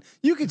fun.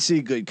 You could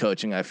see good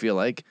coaching, I feel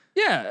like.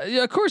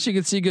 Yeah, of course you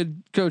could see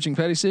good coaching,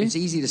 Petty C. It's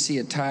easy to see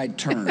a tide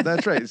turn.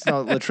 That's right.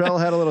 So Luttrell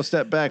had a little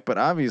step back, but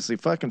obviously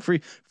fucking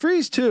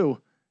Freeze too.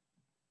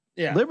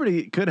 Yeah.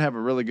 Liberty could have a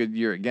really good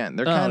year again.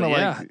 They're kind of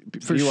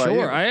like for BYU.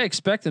 sure. I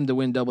expect them to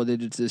win double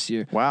digits this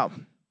year. Wow.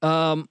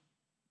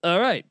 All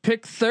right,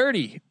 pick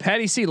 30,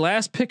 Patty C.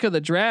 Last pick of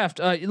the draft.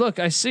 Look,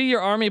 I see your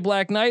Army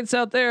Black Knights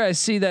out there. I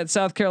see that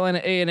South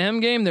Carolina A&M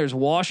game. There's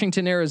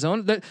Washington,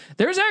 Arizona.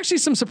 There's actually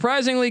some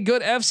surprisingly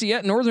good FC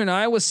at Northern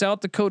Iowa,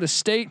 South Dakota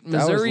State,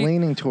 Missouri. I was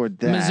leaning toward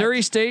that.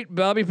 Missouri State,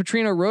 Bobby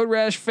Petrino Road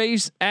Rash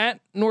face at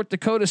North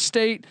Dakota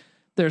State.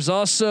 There's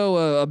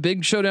also a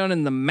big showdown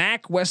in the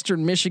MAC,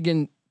 Western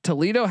Michigan,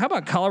 Toledo. How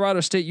about Colorado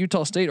State,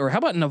 Utah State, or how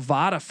about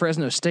Nevada,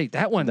 Fresno State?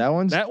 That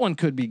one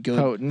could be good.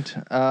 Potent.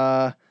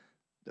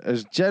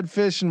 Is Jed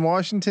Fish in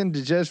Washington?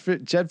 Did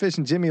Jed Fish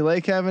and Jimmy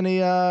Lake have any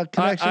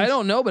connections? I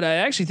don't know, but I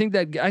actually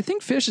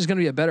think Fish is going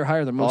to be a better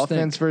hire than most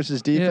offense think.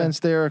 versus defense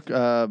there.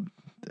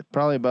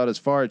 Probably about as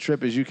far a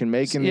trip as you can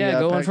make in the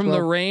going Pac-12. from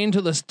the rain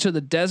to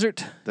the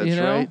desert. That's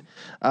right.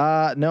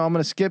 No, I'm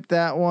going to skip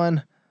that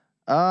one.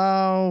 Where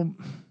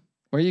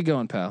are you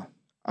going, pal?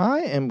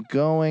 I'm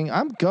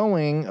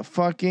going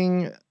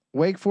fucking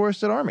Wake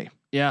Forest at Army.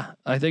 Yeah,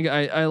 I think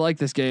I like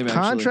this game.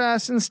 Actually.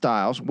 Contrast in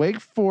styles. Wake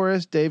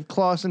Forest, Dave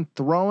Clawson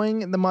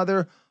throwing the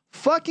mother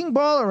fucking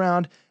ball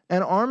around,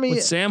 and Army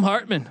with Sam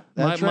Hartman,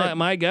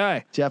 my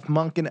guy. Jeff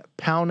Monken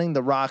pounding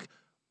the rock.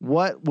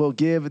 What will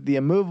give the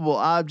immovable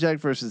object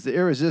versus the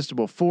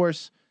irresistible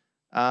force?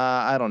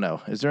 I don't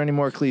know. Is there any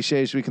more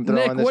cliches we can throw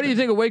Nick, on this? What do you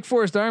think of Wake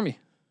Forest Army?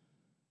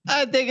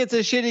 I think it's a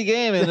shitty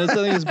game, and I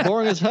think it's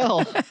boring as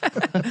hell.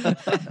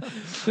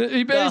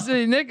 He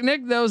basically Nick.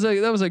 That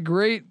was a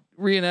great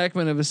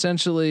reenactment of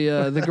essentially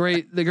the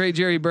great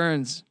Jerry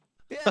Burns.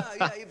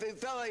 Yeah,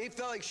 he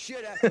felt like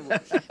shit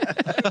afterwards.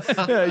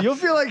 Yeah, you'll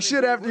feel like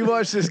shit after you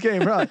watch this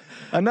game, right?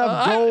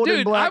 Enough gold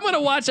and black. I'm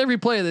gonna watch every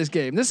play of this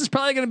game. This is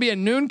probably gonna be a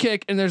noon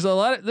kick, and there's a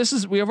lot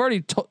of we have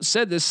already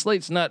said this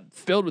slate's not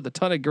filled with a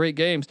ton of great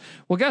games.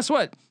 Well, guess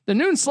what? The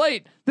noon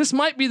slate. This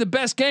might be the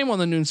best game on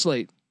the noon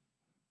slate.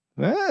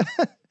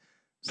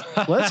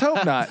 Let's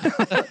hope not.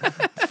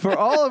 For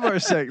all of our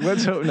sake,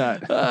 let's hope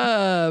not.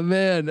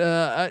 Man,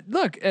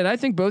 look, and I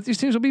think both these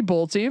teams will be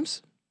bowl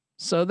teams.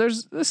 So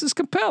this is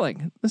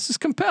compelling. This is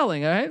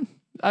compelling. All right.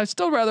 I'd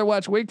still rather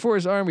watch Wake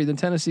Forest Army than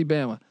Tennessee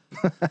Bama.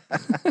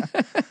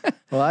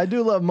 Well, I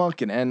do love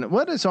Monken. And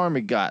what has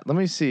Army got? Let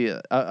me see.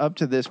 Up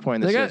to this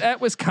point, They got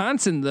at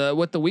Wisconsin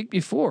the week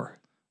before.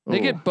 They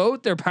get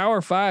both their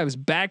Power Fives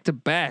back to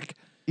back.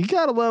 You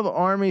gotta love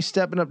Army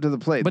stepping up to the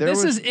plate. But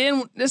this is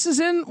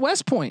in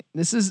West Point.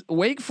 This is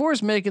Wake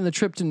Forest making the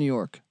trip to New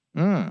York.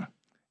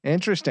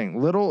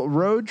 Interesting little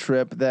road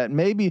trip that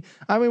maybe.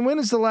 I mean, when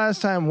is the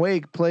last time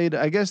Wake played?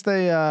 I guess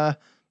they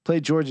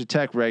played Georgia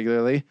Tech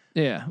regularly.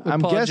 Yeah, with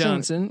I'm Paul guessing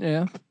Johnson.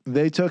 Yeah,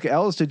 they took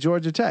L's to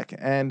Georgia Tech,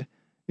 and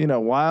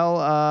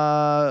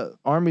while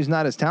Army's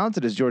not as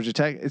talented as Georgia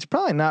Tech, it's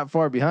probably not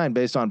far behind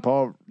based on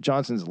Paul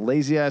Johnson's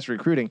lazy ass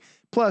recruiting.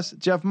 Plus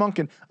Jeff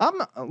Monken.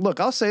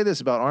 I'll say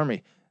this about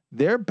Army.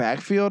 Their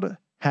backfield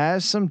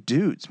has some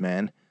dudes,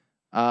 man.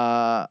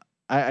 I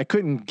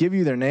couldn't give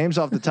you their names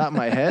off the top of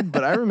my head,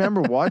 but I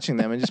remember watching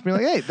them and just being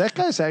like, hey, that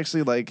guy's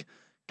actually like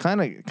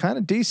kind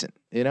of decent.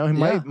 He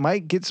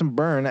might get some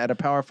burn at a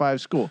Power 5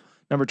 school.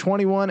 Number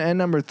 21 and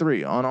number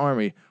 3 on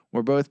Army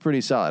were both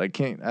pretty solid.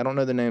 I don't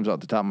know the names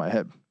off the top of my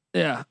head.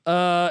 Yeah.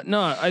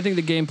 No, I think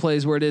the game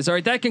plays where it is. All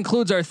right. That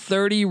concludes our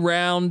 30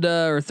 round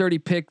or 30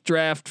 pick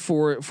draft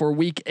for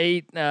week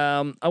 8.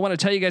 I want to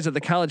tell you guys that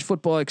the college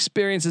football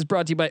experience is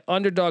brought to you by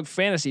Underdog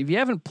Fantasy. If you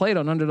haven't played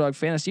on Underdog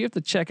Fantasy, you have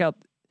to check out.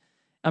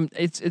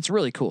 It's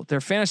really cool.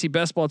 Their fantasy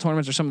best ball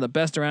tournaments are some of the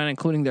best around,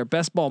 including their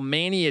Best Ball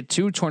Mania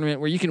 2 tournament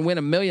where you can win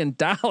 $1 million.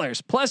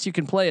 Plus you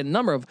can play a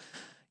number of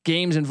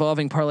games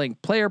involving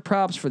parlaying player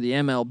props for the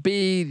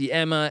MLB, the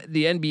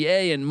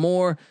NBA and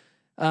more.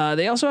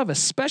 They also have a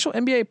special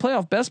NBA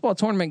playoff best ball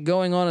tournament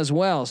going on as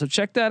well. So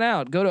check that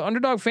out. Go to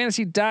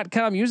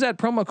underdogfantasy.com. Use that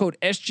promo code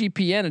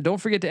SGPN and don't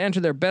forget to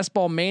enter their Best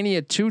Ball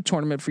Mania 2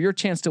 tournament for your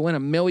chance to win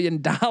 $1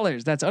 million.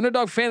 That's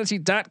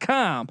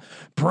underdogfantasy.com.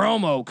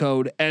 Promo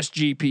code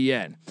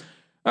SGPN.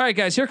 All right,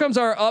 guys, here comes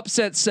our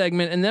upset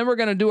segment. And then we're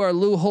going to do our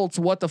Lou Holtz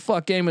what the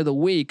fuck game of the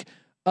week.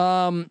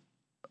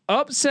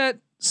 Upset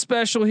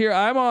special here.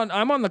 I'm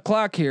on the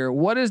clock here.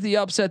 What is the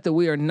upset that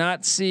we are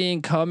not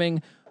seeing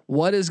coming?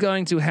 What is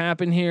going to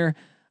happen here?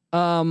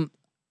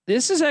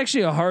 This is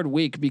actually a hard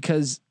week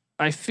because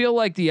I feel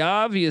like the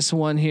obvious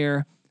one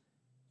here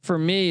for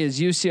me is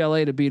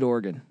UCLA to beat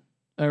Oregon.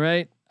 All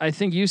right. I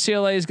think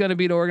UCLA is going to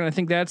beat Oregon. I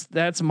think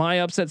that's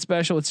my upset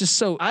special. It's just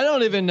so I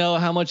don't even know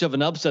how much of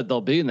an upset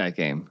they'll be in that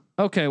game.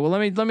 Okay. Well, let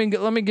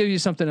me give you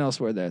something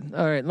elsewhere then.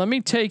 All right. Let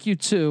me take you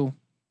to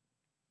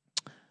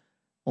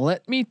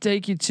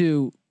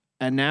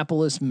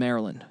Annapolis,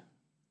 Maryland.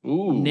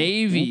 Ooh.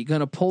 Navy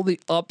gonna pull the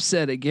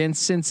upset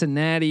against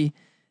Cincinnati,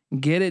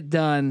 get it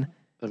done.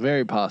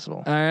 Very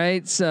possible. All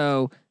right,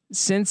 so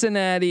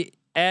Cincinnati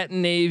at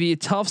Navy,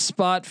 tough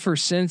spot for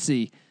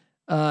Cincy.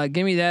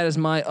 Give me that as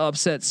my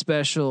upset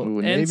special.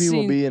 Ooh, Navy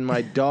will be in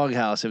my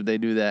doghouse if they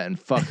do that and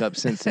fuck up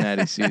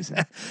Cincinnati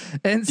season.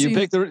 You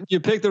picked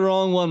the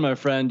wrong one, my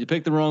friend. You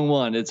picked the wrong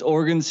one. It's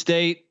Oregon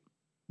State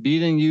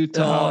beating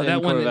Utah. Oh,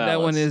 that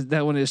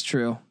one is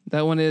true.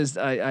 That one is.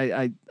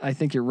 I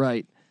think you're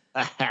right.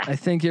 I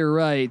think you're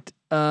right.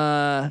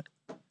 Yeah,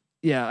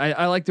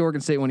 I like the Oregon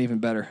State one even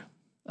better.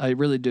 I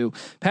really do.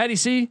 Patty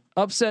C,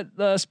 upset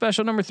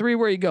special number 3.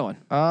 Where are you going?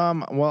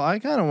 Well, I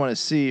kind of want to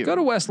see. Go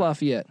to West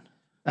Lafayette.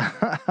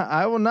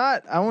 I will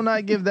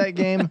not give that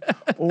game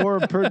or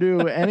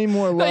Purdue any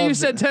more love. No, you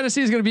said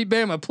Tennessee is going to beat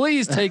Bama.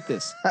 Please take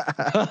this.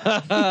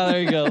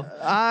 There you go.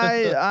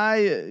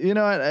 You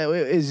know what?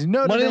 Is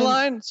Notre money Dame,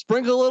 line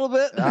sprinkle a little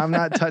bit? I'm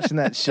not touching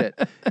that shit.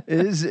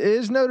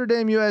 Is Notre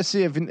Dame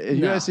USC? If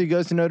USC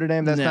goes to Notre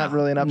Dame, that's not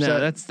really an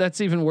upset. No, that's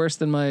even worse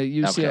than my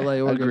UCLA.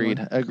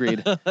 Okay,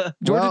 agreed.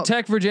 Georgia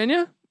Tech,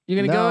 Virginia. You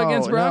going to go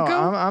against Bronco?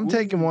 No, I'm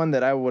taking one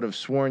that I would have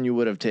sworn you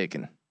would have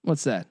taken.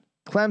 What's that?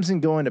 Clemson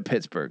going to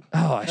Pittsburgh.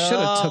 Oh, I should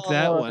have took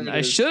that one.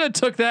 I should have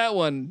took that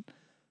one.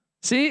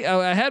 See,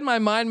 I had my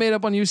mind made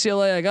up on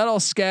UCLA. I got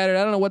all scattered.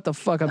 I don't know what the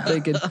fuck I'm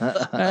thinking. All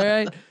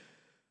right.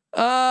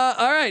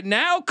 All right.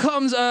 Now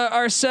comes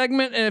our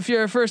segment. And if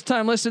you're a first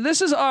time listener,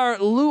 this is our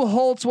Lou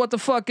Holtz what the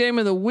fuck game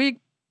of the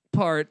week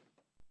part.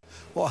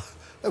 Well,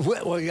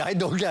 I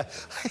don't get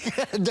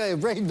they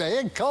rain my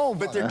head cold,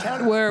 but they're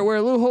counting.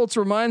 Where Lou Holtz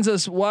reminds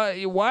us why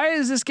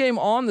is this game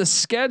on the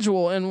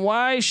schedule and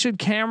why should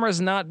cameras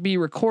not be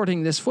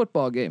recording this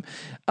football game?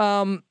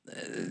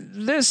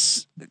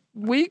 This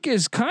week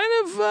is kind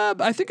of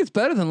I think it's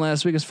better than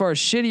last week as far as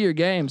shittier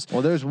games.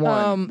 Well, there's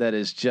one that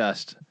is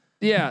just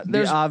there's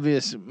the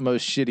obvious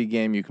most shitty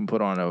game you can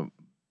put on a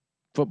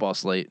football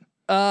slate.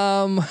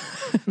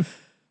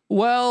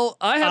 Well,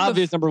 I have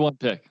obvious number 1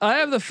 pick. I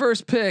have the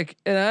first pick,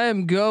 and I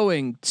am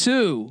going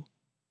to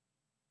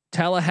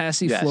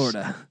Tallahassee,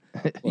 Florida.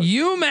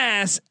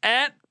 UMass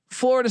at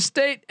Florida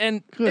State,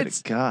 and Good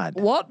God,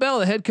 Walt Bell,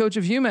 the head coach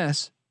of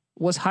UMass,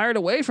 was hired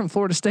away from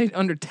Florida State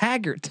under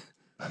Taggart.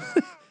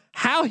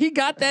 How he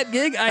got that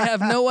gig, I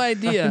have no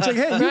idea. It's like,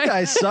 hey, you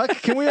guys suck.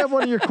 Can we have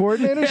one of your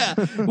coordinators?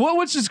 Yeah. Well,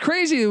 which is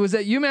crazy was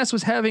that UMass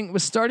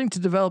was starting to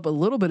develop a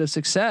little bit of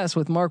success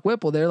with Mark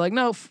Whipple. They're like,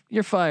 no,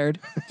 you're fired.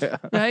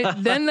 Right?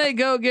 Then they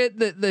go get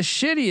the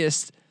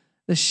shittiest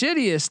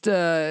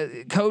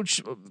shittiest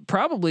coach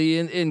probably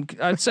in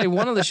I'd say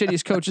one of the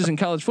shittiest coaches in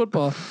college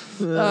football.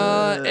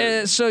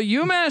 And so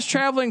UMass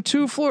traveling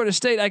to Florida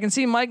State. I can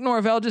see Mike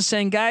Norvell just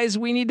saying, guys,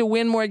 we need to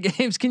win more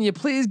games. Can you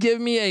please give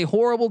me a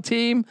horrible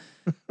team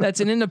that's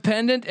an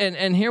independent?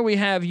 And here we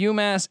have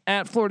UMass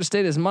at Florida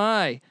State as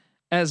my.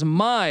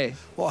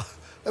 Well,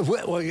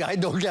 I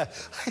don't got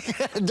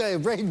the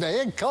brain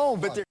man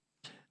cold, but they're.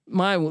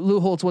 My Lou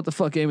Holtz, what the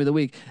fuck game of the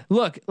week?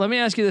 Look, let me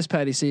ask you this,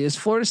 Patty C. Is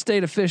Florida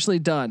State officially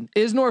done?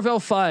 Is Norvell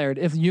fired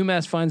if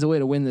UMass finds a way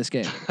to win this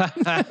game?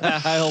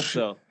 I hope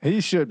so.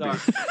 He should be.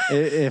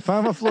 If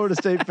I'm a Florida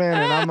State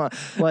fan and I'm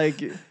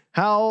like,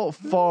 how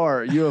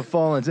far you have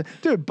fallen,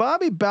 dude.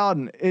 Bobby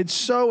Bowden, it's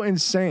so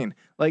insane.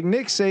 Like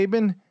Nick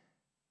Saban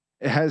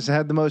has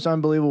had the most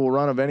unbelievable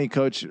run of any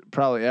coach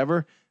probably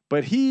ever,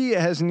 but he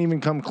hasn't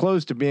even come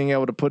close to being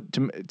able to put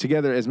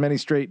together as many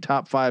straight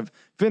top 5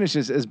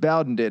 finishes as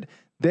Bowden did.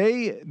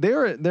 They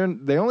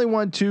only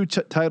won 2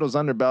 titles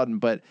under Bowden,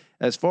 but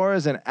as far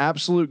as an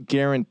absolute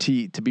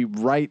guarantee to be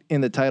right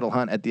in the title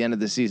hunt at the end of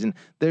the season,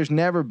 there's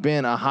never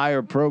been a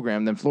higher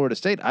program than Florida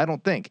State. I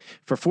don't think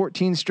for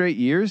 14 straight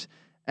years.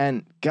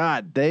 And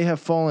God, they have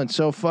fallen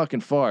so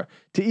fucking far.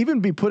 To even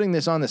be putting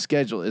this on the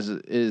schedule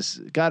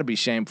is got to be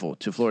shameful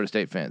to Florida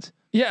State fans.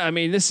 Yeah, I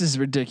mean, this is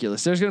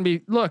ridiculous. There's going to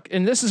be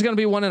and this is going to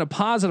be one in a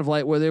positive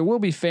light where there will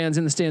be fans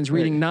in the stands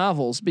reading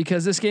novels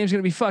because this game's going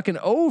to be fucking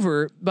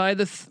over by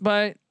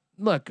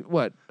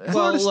what?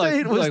 Florida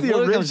State was the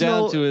what it comes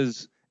original down to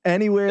is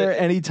anywhere,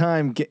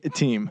 anytime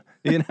team.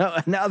 You know,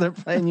 now they're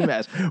playing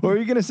UMass. What were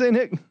you going to say,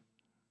 Nick?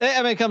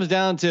 I mean, it comes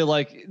down to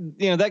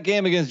that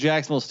game against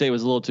Jacksonville State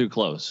was a little too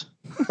close.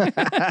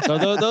 So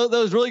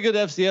those really good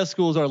FCS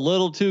schools are a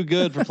little too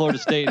good for Florida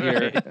State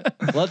here.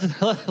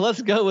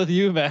 Let's go with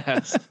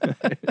UMass.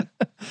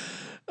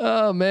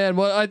 Oh man,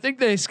 well I think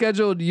they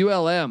scheduled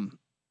ULM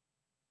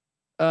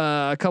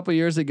a couple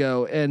years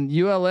ago, and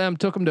ULM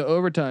took them to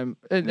overtime,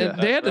 and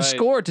they had to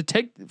score to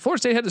take.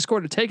 Florida State had to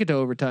score to take it to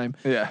overtime.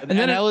 Yeah, and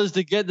then that was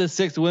to get the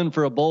 6th win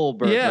for a bowl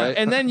berth. Yeah, right?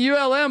 and then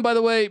ULM, by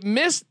the way,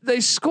 missed.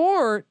 They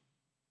score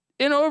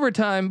in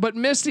overtime, but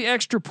missed the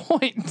extra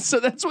point. So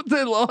that's what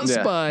they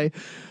lost by.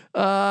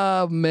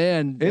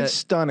 Man, it's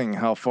stunning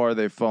how far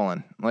they've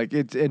fallen. Like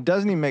it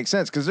doesn't even make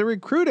sense because their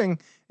recruiting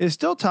is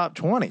still top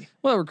 20.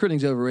 Well,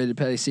 recruiting's overrated,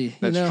 Patty C.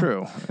 That's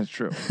true. That's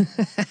true.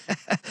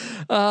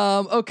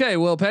 Okay,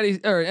 well, Patty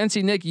or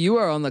NC Nick, you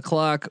are on the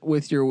clock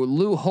with your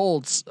Lou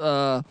Holtz.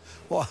 Well,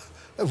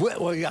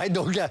 I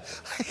don't got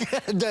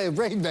the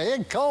brain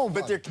man cold,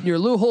 but they're. Your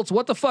Lou Holtz,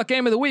 what the fuck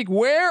game of the week?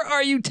 Where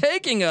are you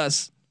taking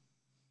us?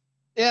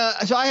 Yeah,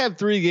 so I have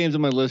 3 games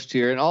on my list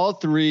here, and all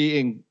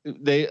three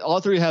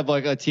have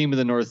like a team in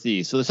the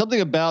Northeast. So there's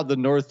something about the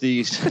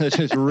Northeast that's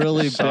just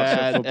really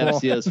bad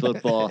FCS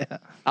football. Yeah.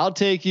 I'll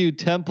take you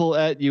Temple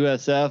at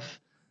USF,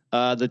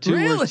 the 2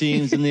 worst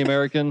teams in the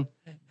American.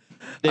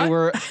 They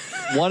were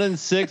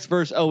 1-6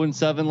 versus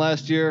 0-7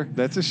 last year.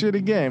 That's a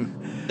shitty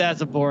game.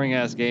 That's a boring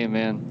ass game,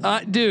 man.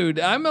 Dude,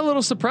 I'm a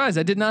little surprised.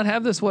 I did not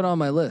have this one on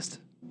my list.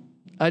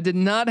 I did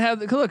not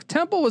have look.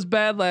 Temple was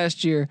bad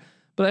last year.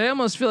 But I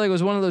almost feel like it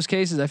was one of those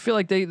cases. I feel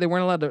like they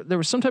weren't allowed to. There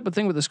was some type of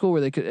thing with the school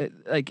where they could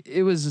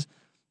the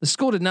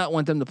school did not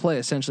want them to play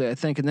essentially. I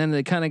think, and then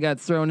they kind of got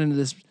thrown into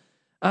this.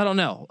 I don't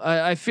know.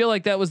 I feel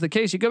like that was the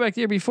case. You go back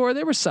the year before,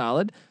 they were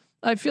solid.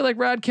 I feel like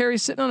Rod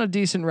Carey's sitting on a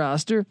decent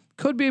roster.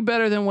 Could be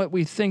better than what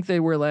we think they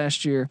were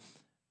last year.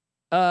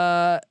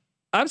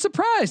 I'm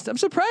surprised. I'm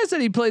surprised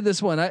that he played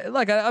this one.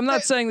 I'm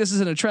not saying this is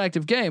an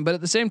attractive game, but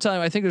at the same time,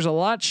 I think there's a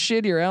lot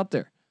shittier out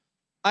there.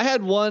 I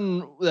had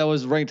one that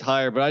was ranked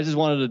higher, but I just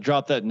wanted to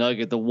drop that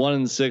nugget, the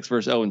 1-6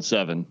 versus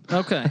 0-7.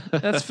 Okay.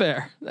 That's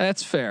fair.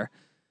 That's fair.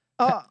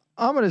 I'm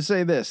going to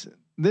say this.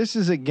 This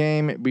is a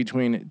game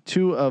between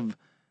two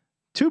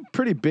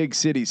pretty big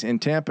cities in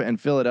Tampa and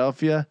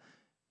Philadelphia.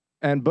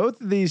 And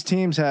both of these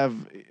teams have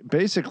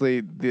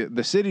basically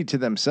the city to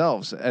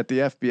themselves at the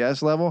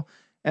FBS level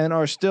and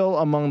are still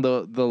among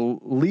the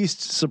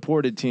least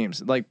supported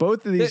teams. Like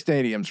both of these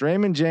stadiums,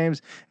 Raymond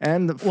James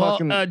and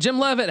the Jim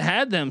Leavitt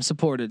had them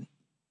supported.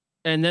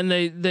 And then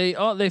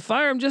they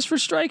fire him just for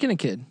striking a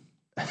kid.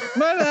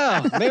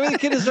 No, maybe the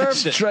kid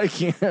deserved it.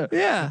 Striking.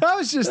 Yeah, I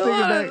was just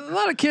thinking a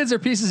lot of kids are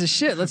pieces of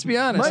shit. Let's be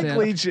honest. Mike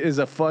Leach is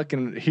a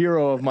fucking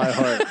hero of my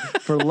heart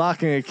for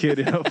locking a kid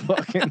in a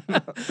fucking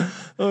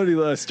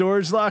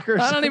storage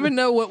locker. I don't even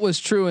know what was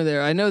true in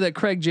there. I know that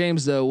Craig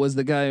James though was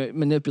the guy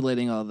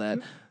manipulating all that.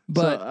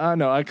 But so, I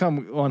know I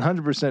come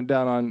 100%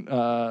 down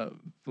on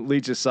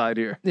Leach's side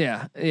here.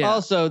 Yeah.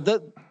 Also,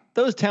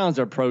 those towns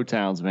are pro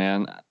towns,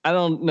 man. I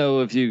don't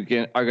know if you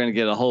are going to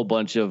get a whole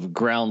bunch of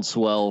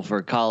groundswell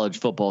for college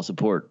football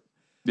support.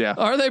 Yeah.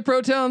 Are they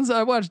pro towns?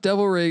 I watched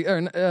Devil Ray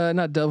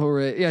not Devil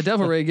Ray. Yeah.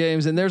 Devil Ray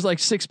games. And there's like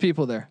 6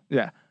 people there.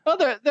 Yeah.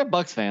 Oh, they're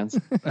Bucks fans.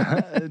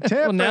 Tampa,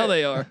 well, now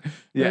they are.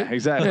 Yeah,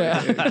 exactly.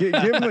 Yeah.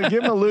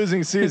 give them a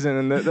losing season,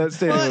 and that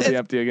stadium will be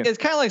empty again. It's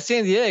kind of like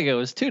San Diego.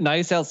 It's too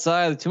nice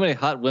outside. Too many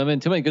hot women.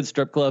 Too many good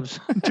strip clubs.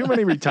 Too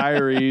many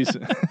retirees.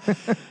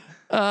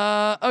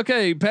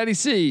 Okay, Patty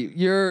C,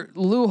 your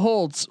Lou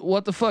Holtz.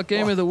 What the fuck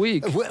game of the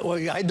week? Well,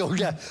 I don't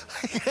got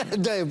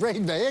a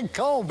brain man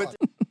cold, but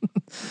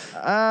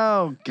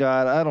Oh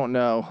God, I don't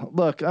know.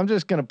 Look, I'm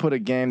just gonna put a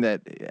game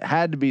that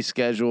had to be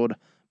scheduled,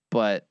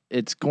 but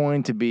it's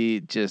going to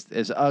be just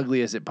as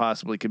ugly as it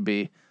possibly could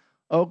be.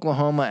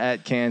 Oklahoma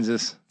at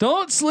Kansas.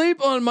 Don't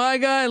sleep on my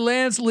guy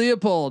Lance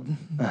Leopold.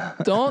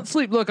 Don't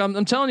sleep. Look,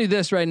 I'm telling you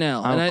this right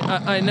now, and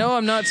I know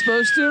I'm not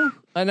supposed to.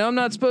 I know I'm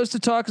not supposed to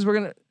talk because we're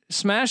gonna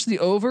smash the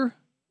over.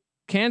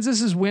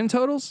 Kansas's win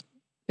totals.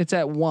 It's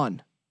at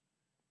 1.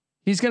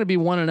 He's gonna be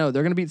 1-0.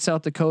 They're gonna beat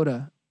South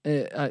Dakota.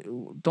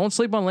 Don't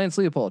sleep on Lance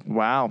Leopold.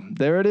 Wow,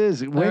 there it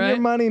is. Win your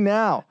money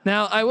now.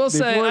 Now I will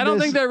say I don't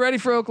think they're ready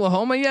for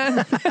Oklahoma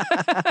yet.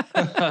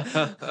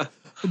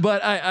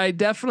 But I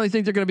definitely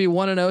think they're going to be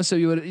 1-0. So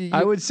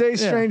I would say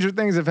stranger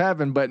things have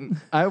happened, but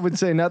I would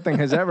say nothing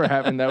has ever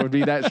happened that would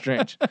be that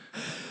strange.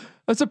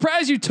 I'm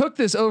surprised you took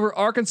this over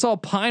Arkansas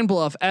Pine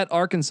Bluff at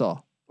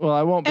Arkansas. Well,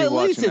 I won't be At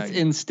watching least it's that.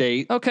 in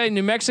state. Okay,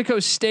 New Mexico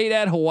State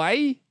at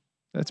Hawaii.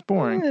 That's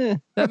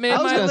boring. That made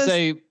I was my going to list.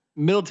 say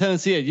Middle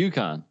Tennessee at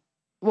UConn.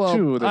 Well,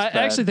 Phew, I that's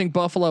bad. actually think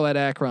Buffalo at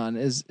Akron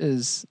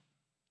is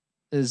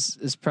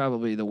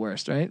probably the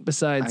worst, right?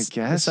 Besides, I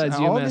guess besides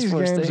all UMass these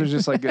Florida games State. are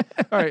just like.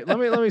 All right, let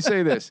me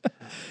say this.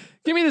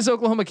 Give me this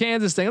Oklahoma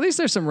Kansas thing. At least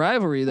there's some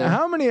rivalry there.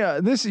 How many?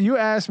 This you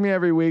ask me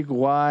every week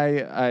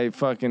why I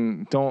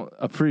fucking don't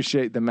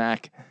appreciate the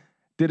MAC.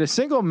 Did a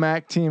single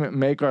MAC team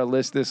make our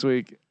list this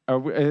week?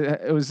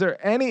 Was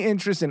there any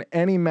interest in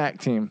any MAC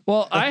team?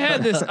 Well, I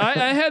had this.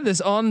 I had this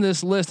on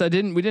this list. We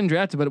didn't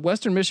draft it, but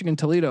Western Michigan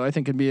Toledo I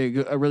think could be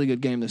a really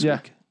good game this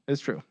week.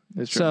 It's true.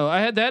 It's true. So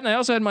I had that, and I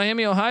also had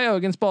Miami, Ohio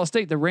against Ball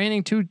State, the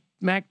reigning 2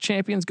 MAC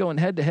champions going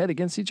head to head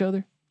against each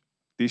other.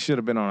 These should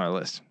have been on our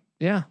list.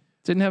 Yeah,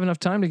 didn't have enough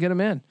time to get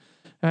them in.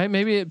 All right,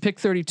 maybe at pick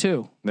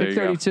 32. There Pick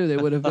you go. 32, they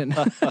would have been.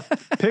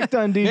 Pick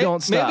Dundee,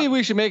 don't stop. Maybe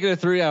we should make it a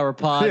 3-hour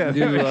pod and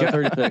do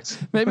 30 picks.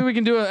 Maybe we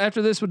can do it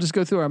after this. We'll just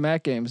go through our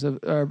MAC games of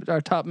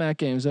our top MAC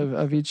games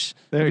of each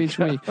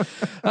week.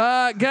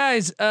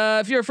 Guys,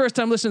 if you're a first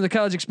time listener to the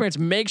College Experience,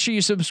 make sure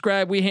you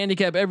subscribe. We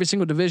handicap every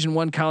single Division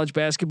I college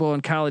basketball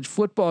and college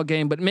football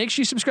game, but make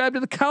sure you subscribe to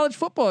the College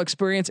Football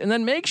Experience, and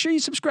then make sure you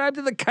subscribe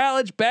to the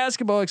College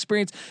Basketball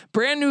Experience.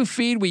 Brand new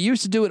feed. We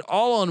used to do it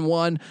all on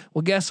one.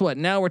 Well, guess what?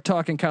 Now we're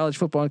talking college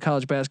football and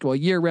college basketball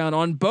year round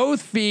on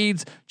both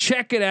feeds.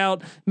 Check it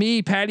out.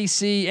 Me, Patty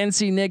C,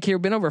 NC Nick here.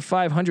 Been over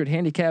 500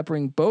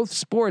 handicapping both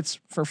sports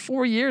for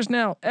 4 years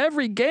now.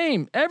 Every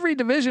game, every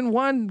Division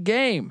I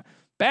game,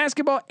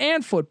 basketball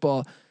and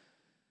football.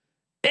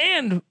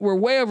 And we're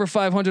way over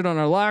 500 on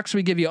our locks.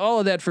 We give you all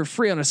of that for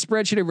free on a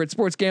spreadsheet over at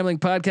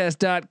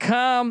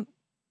sportsgamblingpodcast.com.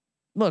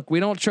 Look, we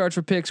don't charge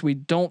for picks. We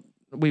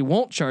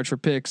won't charge for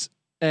picks.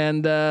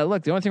 And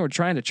look, the only thing we're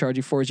trying to charge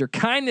you for is your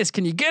kindness.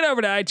 Can you get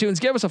over to iTunes,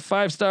 give us a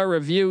 5-star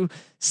review,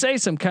 say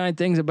some kind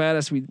things about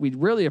us? We'd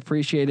really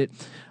appreciate it.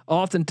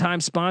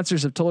 Oftentimes,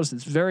 sponsors have told us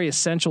it's very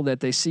essential that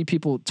they see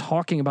people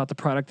talking about the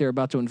product they're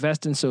about to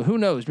invest in. So who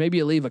knows? Maybe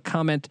you leave a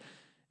comment,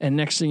 and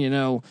next thing you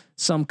know,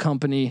 some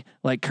company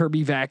like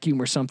Kirby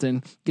Vacuum or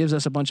something gives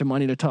us a bunch of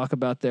money to talk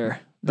about their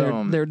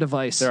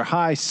device, their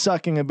high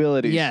sucking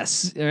abilities.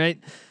 Yes. All right.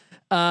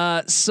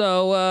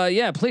 So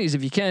yeah, please,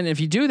 if you can,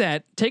 if you do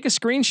that, take a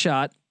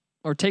screenshot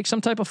or take some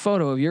type of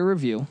photo of your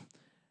review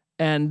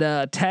and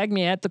tag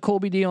me at the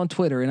Colby D on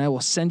Twitter, and I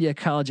will send you a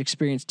College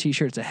Experience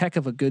t-shirt. It's a heck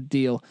of a good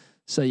deal.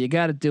 So you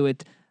got to do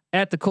it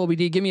at the Colby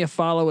D. Give me a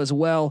follow as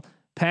well.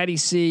 Patty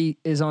C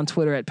is on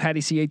Twitter at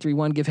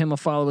PattyC831. Give him a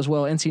follow as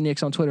well. NC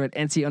Nick's on Twitter at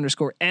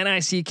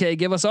NC_NICK.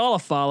 Give us all a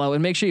follow,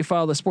 and make sure you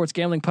follow the Sports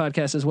Gambling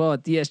Podcast as well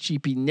at the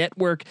SGP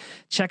Network.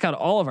 Check out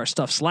all of our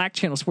stuff. Slack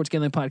channel, Sports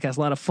Gambling Podcast, a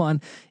lot of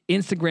fun.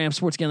 Instagram,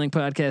 Sports Gambling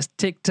Podcast,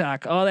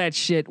 TikTok, all that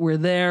shit. We're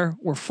there.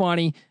 We're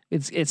funny.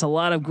 It's a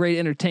lot of great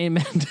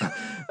entertainment.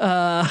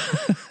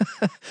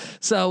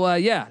 So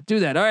yeah,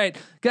 do that. All right,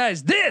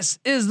 guys, this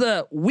is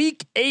the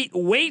Week 8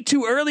 way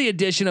too early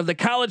edition of the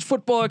College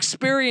Football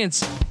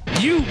Experience.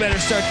 You better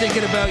start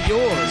thinking about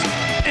yours.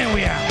 And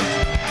we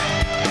out.